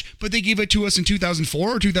match, but they gave it to us in 2004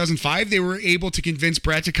 or 2005, they were able to convince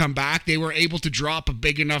Brett to come back. They were able to drop a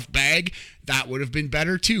big enough bag. That would have been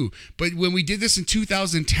better too. But when we did this in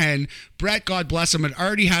 2010, Brett, God bless him, had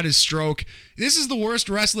already had his stroke. This is the worst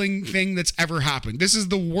wrestling thing that's ever happened. This is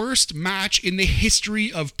the worst match in the history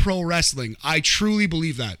of pro wrestling. I truly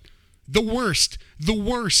believe that. The worst.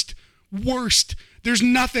 There's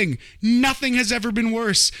nothing has ever been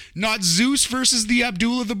worse. Not Zeus versus the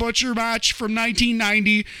Abdullah the Butcher match from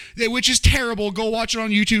 1990, which is terrible. Go watch it on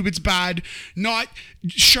YouTube. It's bad. Not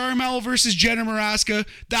Sharmell versus Jenna Maraska.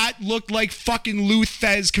 That looked like fucking Lou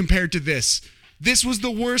Thez compared to this. This was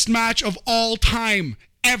the worst match of all time,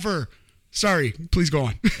 ever. Sorry, please go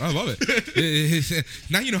on. I love it.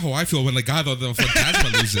 Now you know how I feel when Legado del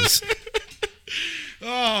Fantasma loses.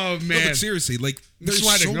 Oh man! No, but seriously, like there's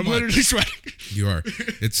sweating. so I'm much. literally sweating. You are.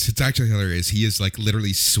 It's actually hilarious. He is like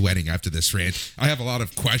literally sweating after this rant. I have a lot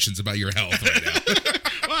of questions about your health right now.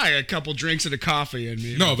 Well, I got a couple drinks and a coffee in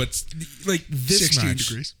me. No, but like this 16 match,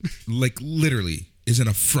 degrees. like literally, is an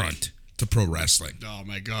affront to pro wrestling. Oh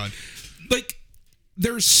my god! Like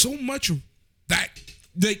there's so much that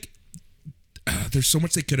there's so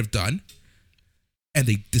much they could have done, and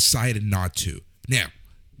they decided not to. Now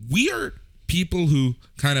we are people who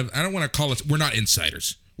kind of, I don't want to call us, we're not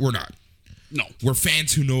insiders. We're not. No. We're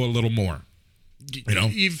fans who know a little more. You know?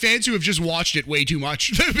 Fans who have just watched it way too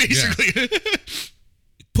much, basically. Yeah.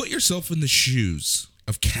 Put yourself in the shoes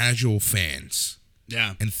of casual fans.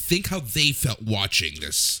 Yeah. And think how they felt watching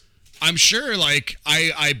this. I'm sure, like,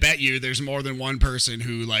 I bet you there's more than one person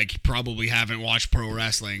who, like, probably haven't watched pro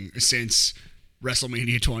wrestling since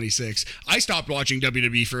WrestleMania 26. I stopped watching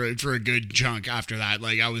WWE for a good chunk after that.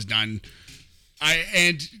 Like, I was done.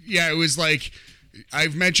 It was like,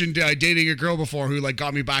 I've mentioned dating a girl before who like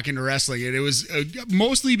got me back into wrestling, and it was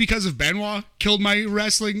mostly because of Benoit killed my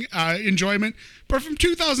wrestling enjoyment. But from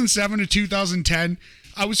 2007 to 2010,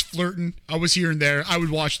 I was flirting. I was here and there. I would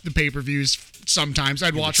watch the pay-per-views sometimes.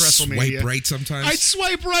 I'd watch WrestleMania. Swipe right sometimes. I'd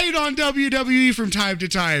swipe right on WWE from time to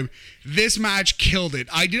time. This match killed it.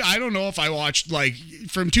 I don't know if I watched like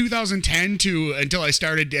from 2010 to until I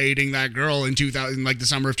started dating that girl in 2000, like the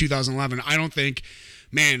summer of 2011. I don't think,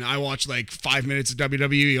 man, I watched like 5 minutes of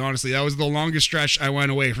WWE. Honestly, that was the longest stretch I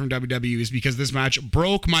went away from WWE, is because this match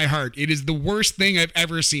broke my heart. It is the worst thing I've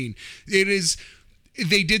ever seen. It is.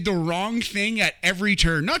 They did the wrong thing at every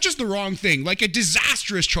turn. Not just the wrong thing, like a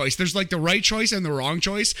disastrous choice. There's like the right choice and the wrong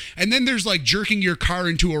choice. And then there's like jerking your car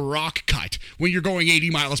into a rock cut when you're going 80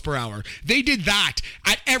 miles per hour. They did that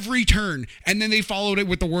at every turn. And then they followed it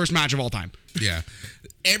with the worst match of all time. Yeah.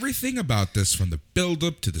 Everything about this, from the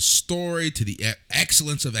build-up to the story to the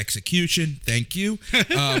excellence of execution, thank you.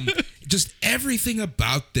 Just everything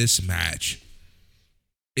about this match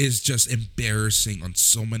is just embarrassing on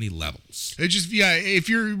so many levels. It just, yeah, if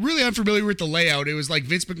you're really unfamiliar with the layout, it was like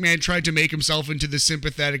Vince McMahon tried to make himself into the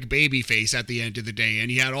sympathetic baby face at the end of the day, and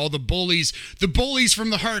he had all the bullies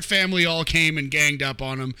from the Hart family all came and ganged up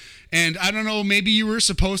on him. And I don't know, maybe you were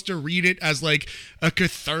supposed to read it as like a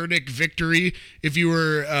cathartic victory if you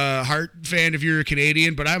were a Hart fan, if you're a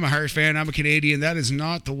Canadian, but I'm a Hart fan, I'm a Canadian. That is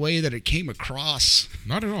not the way that it came across.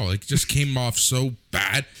 Not at all. It just came off so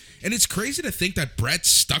bad. And it's crazy to think that Brett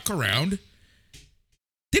stuck around.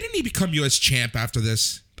 Didn't he become U.S. champ after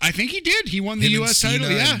this? I think he did. He won the U.S.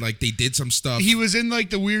 title, yeah. And, like, they did some stuff. He was in,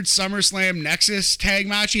 like, the weird SummerSlam Nexus tag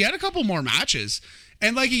match. He had a couple more matches.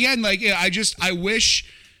 And, like, again, like, I wish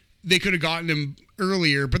they could have gotten him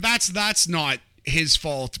earlier, but that's not his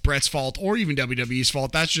fault, Brett's fault, or even WWE's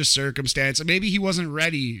fault. That's just circumstance. Maybe he wasn't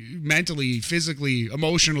ready mentally, physically,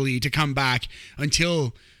 emotionally to come back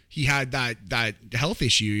until he had that health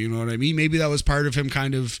issue. You know what I mean? Maybe that was part of him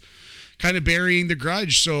kind of burying the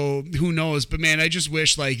grudge. So who knows? But man, I just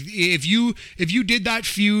wish, like, if you did that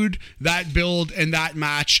feud, that build, and that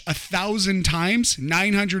match 1,000 times,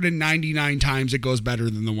 999 times it goes better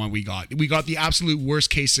than the one we got. We got the absolute worst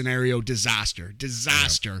case scenario disaster.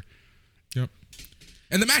 Yep.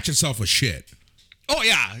 And the match itself was shit. Oh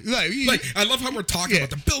yeah, Like, I love how we're talking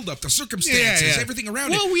about the build-up, the circumstances, everything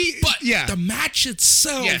around it. But the match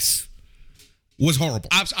itself was horrible.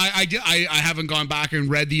 I haven't gone back and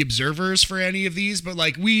read the observers for any of these, but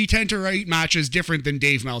like, we tend to write matches different than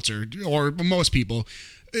Dave Meltzer, or most people.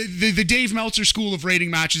 The Dave Meltzer school of rating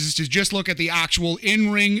matches is to just look at the actual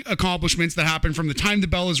in-ring accomplishments that happen from the time the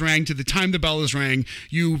bell is rang to the time the bell is rang.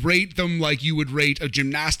 You rate them like you would rate a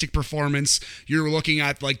gymnastic performance. You're looking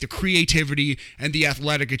at like the creativity and the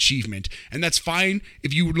athletic achievement. And that's fine.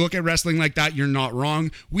 If you would look at wrestling like that, you're not wrong.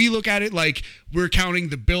 We look at it like we're counting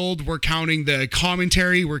the build, we're counting the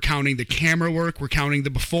commentary, we're counting the camera work, we're counting the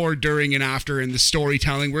before, during, and after, and the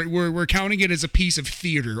storytelling. We're counting it as a piece of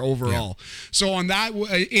theater overall. Yeah. So on that,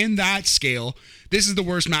 in that scale, this is the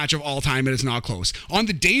worst match of all time, and it's not close. On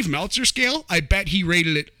the Dave Meltzer scale, I bet he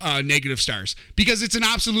rated it negative stars, because it's an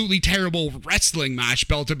absolutely terrible wrestling match,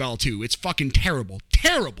 bell to bell too. It's fucking terrible.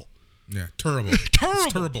 Yeah, terrible.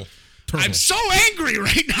 Terrible. I'm so angry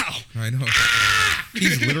right now. I know.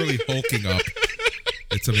 He's literally hulking up.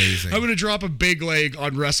 It's amazing. I'm going to drop a big leg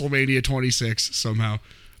on WrestleMania 26 somehow.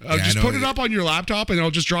 Just put it up on your laptop, and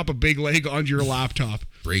I'll just drop a big leg on your laptop.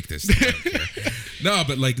 Break this thing. No,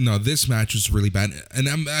 this match was really bad. And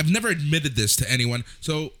I've never admitted this to anyone.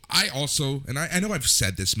 So I also, and I know I've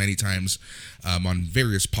said this many times on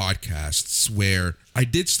various podcasts, where I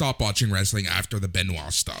did stop watching wrestling after the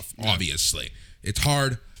Benoit stuff, obviously. It's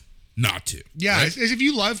hard not to. Yeah, right? as if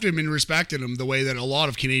you loved him and respected him the way that a lot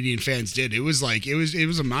of Canadian fans did. It was like, it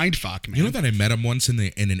was a mind fuck, man. You know that I met him once in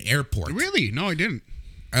an airport? Really? No, I didn't.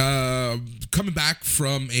 Coming back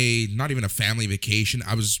from not even a family vacation.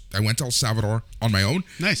 I went to El Salvador on my own.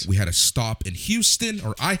 Nice. We had a stop in Houston,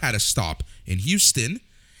 or I had a stop in Houston,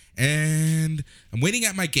 and I'm waiting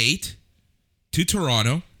at my gate to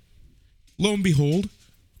Toronto. Lo and behold,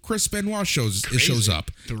 Chris Benoit shows up.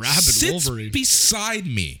 The rabid sits Wolverine beside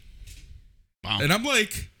me. Wow. And I'm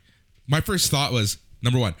like, my first thought was,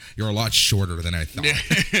 number one, you're a lot shorter than I thought.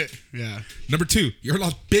 Yeah. Number two, you're a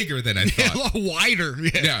lot bigger than I thought. A lot wider.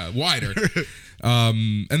 Yeah, wider.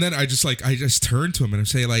 And then I just turned to him and I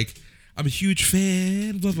say, like, I'm a huge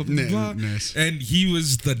fan, blah, blah, blah, blah. Nice. And he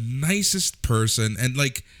was the nicest person. And,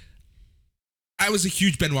 like, I was a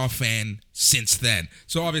huge Benoit fan since then.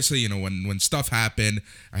 So, obviously, when stuff happened,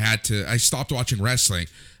 I stopped watching wrestling.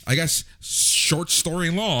 I guess, short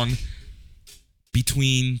story long,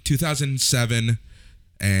 between 2007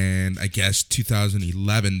 and I guess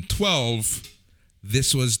 2011-12,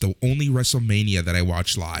 this was the only WrestleMania that I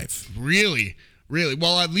watched live. Really?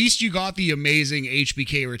 Well, at least you got the amazing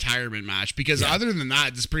HBK retirement match, because other than that,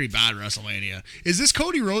 it's pretty bad WrestleMania. Is this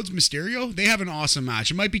Cody Rhodes Mysterio? They have an awesome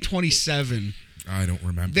match. It might be 27. I don't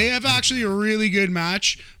remember. They have actually a really good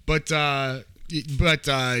match, but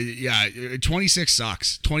 26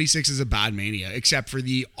 sucks. 26 is a bad Mania, except for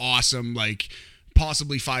the awesome, like,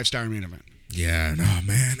 possibly 5-star main event. Yeah, no,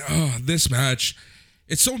 man. Oh, this match,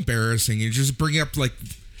 it's so embarrassing. You just bring up, like,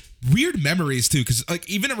 weird memories, too, because, like,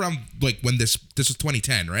 even around, like, when this was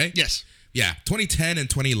 2010, right? Yes. Yeah, 2010 and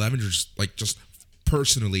 2011 are just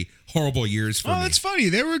personally horrible years for me. Oh, that's funny.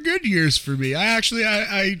 They were good years for me. I actually,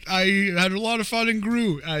 I had a lot of fun and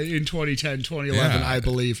grew in 2010, 2011, I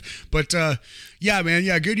believe. But, yeah, man,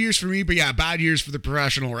 good years for me. But, yeah, bad years for the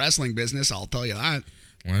professional wrestling business, I'll tell you that.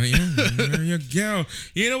 Well, yeah, there you go.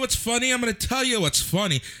 You know what's funny? I'm going to tell you what's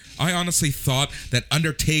funny. I honestly thought that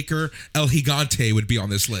Undertaker El Gigante would be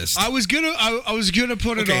on this list. I was gonna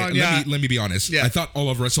put it on. Let me be honest. Yeah. I thought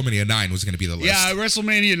all of WrestleMania 9 was going to be the list. Yeah,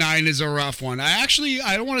 WrestleMania 9 is a rough one. I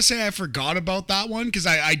don't want to say I forgot about that one, because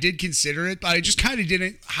I did consider it, but I just kind of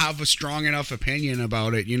didn't have a strong enough opinion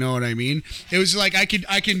about it. You know what I mean? It was like I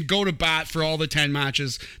can go to bat for all the 10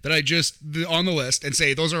 matches that I just on the list and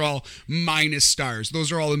say those are all minus stars.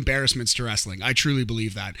 Those are all embarrassments to wrestling. I truly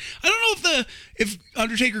believe that. I don't know if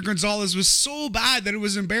Undertaker Gonzalez was so bad that it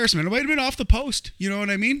was embarrassment. It might have been off the post. You know what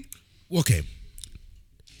I mean? Okay.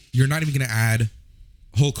 You're not even going to add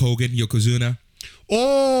Hulk Hogan, Yokozuna?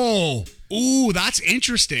 Oh, that's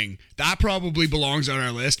interesting. That probably belongs on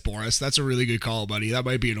our list, Boris. That's a really good call, buddy. That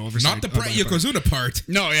might be an oversight. Not the Brett Yokozuna part.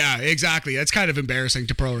 No, yeah, exactly. That's kind of embarrassing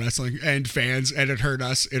to pro wrestling and fans, and it hurt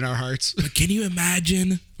us in our hearts. But can you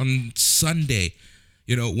imagine on Sunday,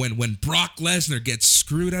 when Brock Lesnar gets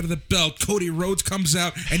screwed out of the belt, Cody Rhodes comes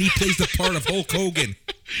out and he plays the part of Hulk Hogan.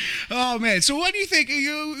 Oh man! So what do you think?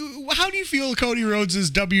 How do you feel Cody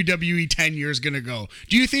Rhodes' WWE tenure is going to go?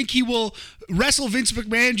 Do you think he will wrestle Vince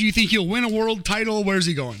McMahon? Do you think he'll win a world title? Where's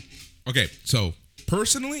he going? Okay, so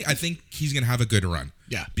personally, I think he's gonna have a good run.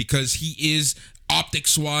 Yeah. Because he is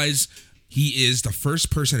optics wise, he is the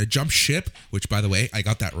first person to jump ship. Which, by the way, I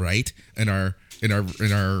got that right in our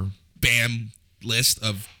BAM list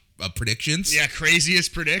of predictions. Yeah,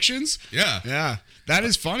 craziest predictions. Yeah. That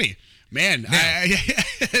is funny, man. Now-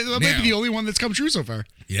 That might be the only one that's come true so far.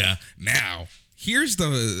 Yeah. Now, here's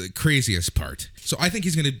the craziest part. So I think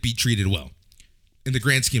he's going to be treated well in the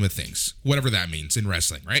grand scheme of things, whatever that means in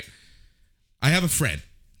wrestling, right? I have a friend,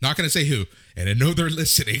 not going to say who, and I know they're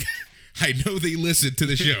listening. I know they listen to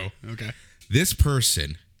the show. Okay. This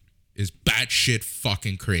person is batshit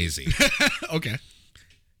fucking crazy. Okay.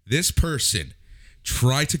 This person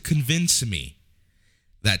tried to convince me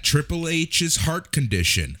that Triple H's heart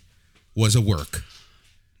condition was a work.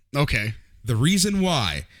 Okay. The reason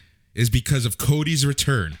why is because of Cody's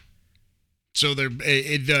return. So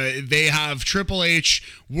they have Triple H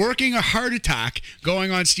working a heart attack,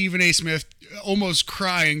 going on Stephen A. Smith, almost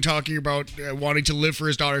crying, talking about wanting to live for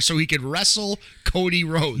his daughter so he could wrestle Cody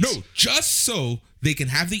Rhodes. No, just so they can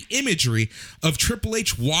have the imagery of Triple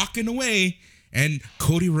H walking away and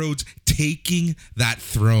Cody Rhodes taking that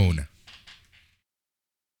throne.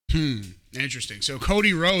 Interesting. So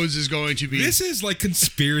Cody Rhodes is going to be... This is like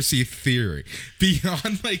conspiracy theory.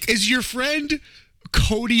 Beyond like... Is your friend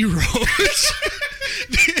Cody Rhodes?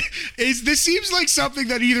 This seems like something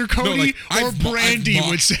that either Cody or Brandy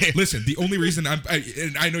would say. Listen, the only reason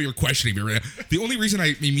and I know you're questioning me right now. The only reason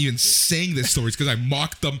I'm even saying this story is because I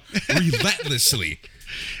mocked them relentlessly.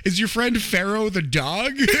 Is your friend Pharaoh the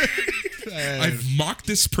dog? I've mocked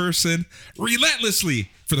this person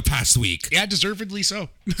relentlessly for the past week. Yeah, deservedly so.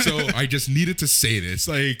 So I just needed to say this.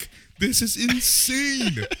 Like, this is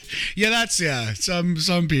insane.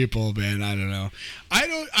 Some people, man, I don't know. I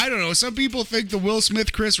don't know. Some people think the Will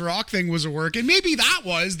Smith Chris Rock thing was a work, and maybe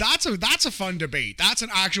that's a fun debate. That's an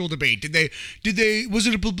actual debate. Did they was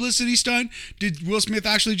it a publicity stunt? Did Will Smith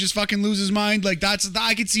actually just fucking lose his mind? Like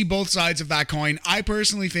I could see both sides of that coin. I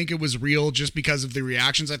personally think it was real just because of the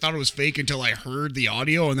reactions. I thought it was fake until I heard the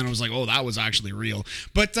audio, and then I was like, oh, that was actually real.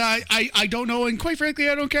 But I don't know, and quite frankly,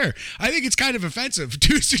 I don't care. I think it's kind of offensive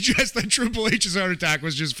to suggest that Triple H's heart attack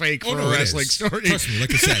was just fake for a wrestling story. Trust me,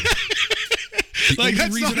 like I said. The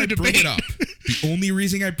only reason I bring it up, the only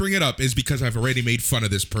reason I bring it up is because I've already made fun of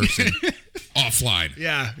this person offline.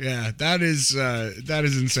 Yeah, that is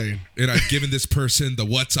insane. And I've given this person the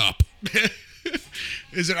what's up.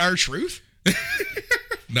 Is it our truth?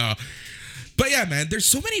 No. But yeah, man, there's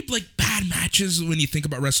so many like bad matches when you think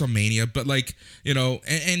about WrestleMania, but like, you know,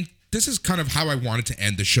 and this is kind of how I wanted to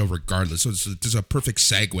end the show regardless. So this is a perfect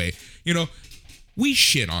segue. You know, we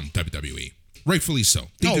shit on WWE. Rightfully so.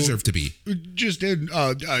 They deserve to be. Just did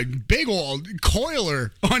a big old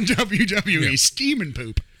coiler on WWE, steaming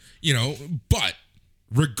poop. You know, but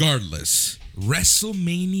regardless,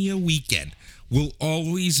 WrestleMania weekend will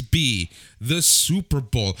always be the Super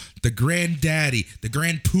Bowl, the granddaddy, the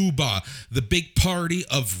grand poobah, the big party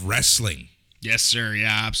of wrestling. Yes, sir.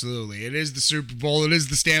 Yeah, absolutely. It is the Super Bowl. It is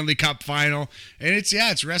the Stanley Cup final. And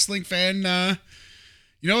it's wrestling fan...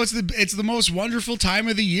 you know, it's the most wonderful time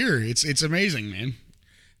of the year. It's amazing, man.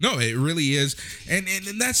 No, it really is. And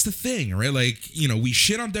that's the thing, right? Like, you know, we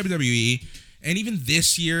shit on WWE, and even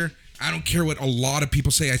this year, I don't care what a lot of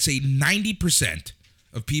people say. I say 90%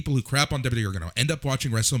 of people who crap on WWE are going to end up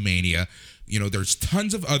watching WrestleMania. You know, there's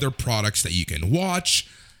tons of other products that you can watch.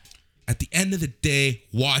 At the end of the day,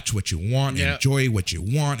 watch what you want, enjoy what you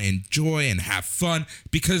want, enjoy and have fun.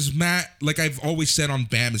 Because, Matt, like I've always said on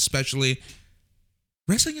BAM especially,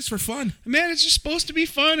 wrestling is for fun. Man, it's just supposed to be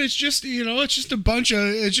fun. It's just, you know, it's just a bunch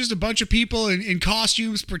of people in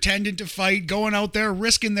costumes pretending to fight, going out there,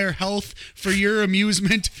 risking their health for your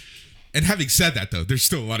amusement. And having said that, though, there's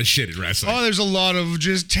still a lot of shit in wrestling. Oh, there's a lot of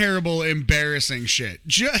just terrible, embarrassing shit.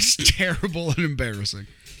 Just terrible and embarrassing.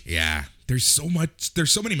 Yeah, there's so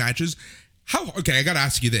many matches. Okay, I gotta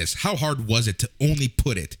ask you this. How hard was it to only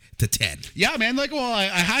put it to 10? Yeah, man, like, well, I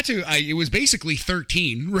had to, it was basically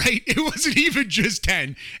 13, right? It wasn't even just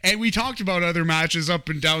 10. And we talked about other matches up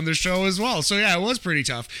and down the show as well. So yeah, it was pretty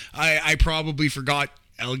tough. I probably forgot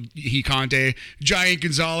El Hicante, Giant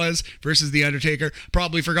Gonzalez versus The Undertaker.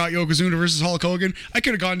 Probably forgot Yokozuna versus Hulk Hogan. I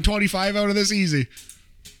could have gotten 25 out of this easy.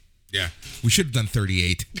 Yeah, we should have done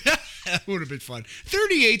 38. That would have been fun.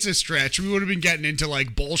 38's a stretch. We would have been getting into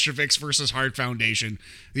like Bolsheviks versus Heart Foundation.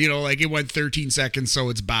 You know, like it went 13 seconds, so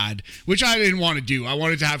it's bad, which I didn't want to do. I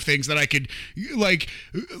wanted to have things that I could like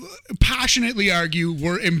passionately argue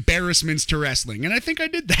were embarrassments to wrestling, and I think I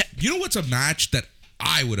did that. You know what's a match that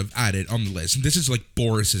I would have added on the list? And this is like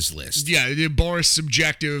Boris's list. Yeah, the Boris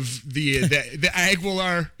subjective, the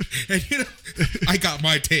Aguilar. And you know, I got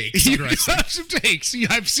my takes on You wrestling. have some takes.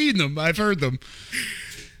 I've seen them. I've heard them.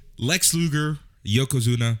 Lex Luger,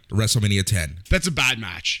 Yokozuna, WrestleMania 10. That's a bad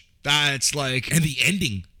match. That's like, And the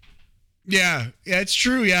ending. yeah, it's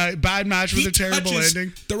true. Yeah, bad match with He a terrible touches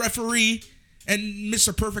ending. the referee, and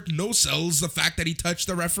Mr. Perfect no-sells the fact that he touched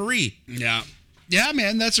the referee. Yeah. Yeah,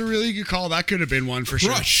 man, that's a really good call. That could have been one for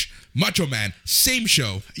sure. Rush, Macho Man, same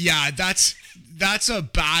show. Yeah, that's a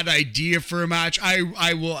bad idea for a match. I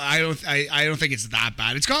don't think it's that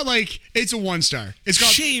bad. It's got like, it's a 1-star. It's got,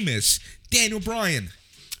 Sheamus, Daniel Bryan.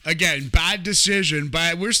 again, bad decision,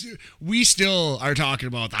 but we still are talking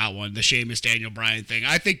about that one, the Sheamus Daniel Bryan thing.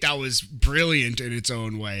 I think that was brilliant in its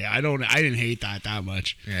own way. I didn't hate that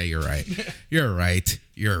much. Yeah, you're right. You're right.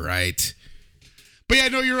 You're right. But yeah,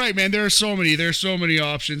 no, you're right, man. There's so many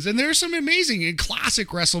options, and there's some amazing and classic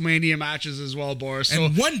WrestleMania matches as well, Boris. So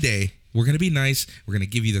And one day, we're going to be nice. We're going to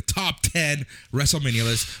give you the top 10 WrestleMania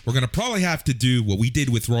list. We're going to probably have to do what we did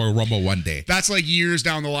with Royal Rumble one day. that's like years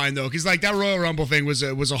down the line, though, because like that Royal Rumble thing was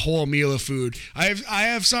a whole meal of food. I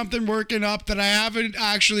have something working up that I haven't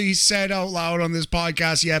actually said out loud on this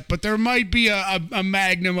podcast yet, but there might be a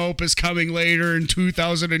magnum opus coming later in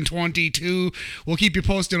 2022. We'll keep you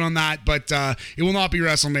posted on that, but it will not be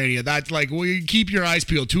WrestleMania. That's like, we keep your eyes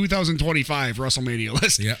peeled. 2025 WrestleMania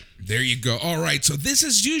list. Yeah, there you go. All right, so this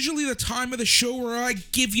is usually the time of the show where I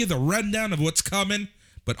give you the rundown of what's coming.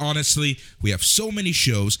 But honestly, we have so many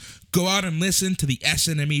shows. Go out and listen to the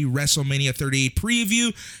SNME WrestleMania 38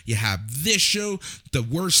 preview. You have this show, the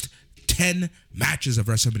worst 10 matches of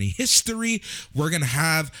WrestleMania history. We're going to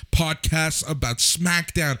have podcasts about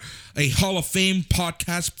SmackDown, a Hall of Fame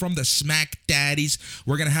podcast from the Smack Daddies.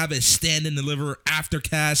 We're going to have a Stand and Deliver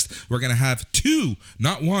aftercast. We're going to have 2,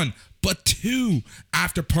 not 1, but 2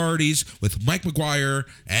 after parties with Mike McGuire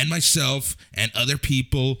and myself and other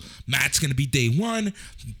people. Matt's going to be day 1,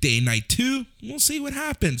 night 2. We'll see what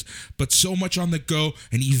happens. But so much on the go.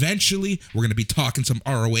 And eventually, we're going to be talking some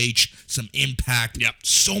ROH, some Impact. Yep.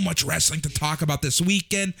 So much wrestling to talk about this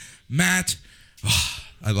weekend. Matt,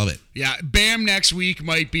 I love it. Yeah, BAM next week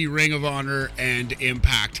might be Ring of Honor and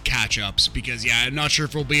Impact catch-ups because, yeah, I'm not sure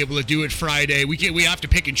if we'll be able to do it Friday. We have to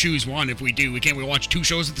pick and choose one if we do. We can't watch 2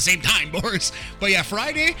 shows at the same time, Boris. But yeah,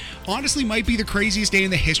 Friday honestly might be the craziest day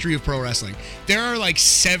in the history of pro wrestling. There are like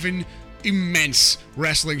 7 immense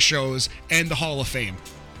wrestling shows and the Hall of Fame.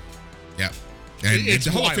 Yeah. And It's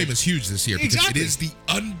the Hall wild. of Fame is huge this year because Exactly. it is the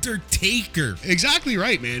Undertaker. Exactly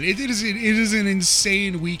right, man. It is an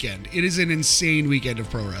insane weekend. It is an insane weekend of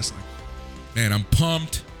pro wrestling. Man, I'm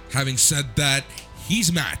pumped. Having said that,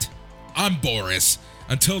 he's Matt. I'm Boris.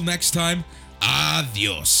 Until next time,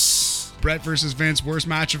 adios. Brett versus Vince, worst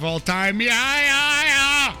match of all time.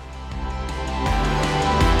 Yeah.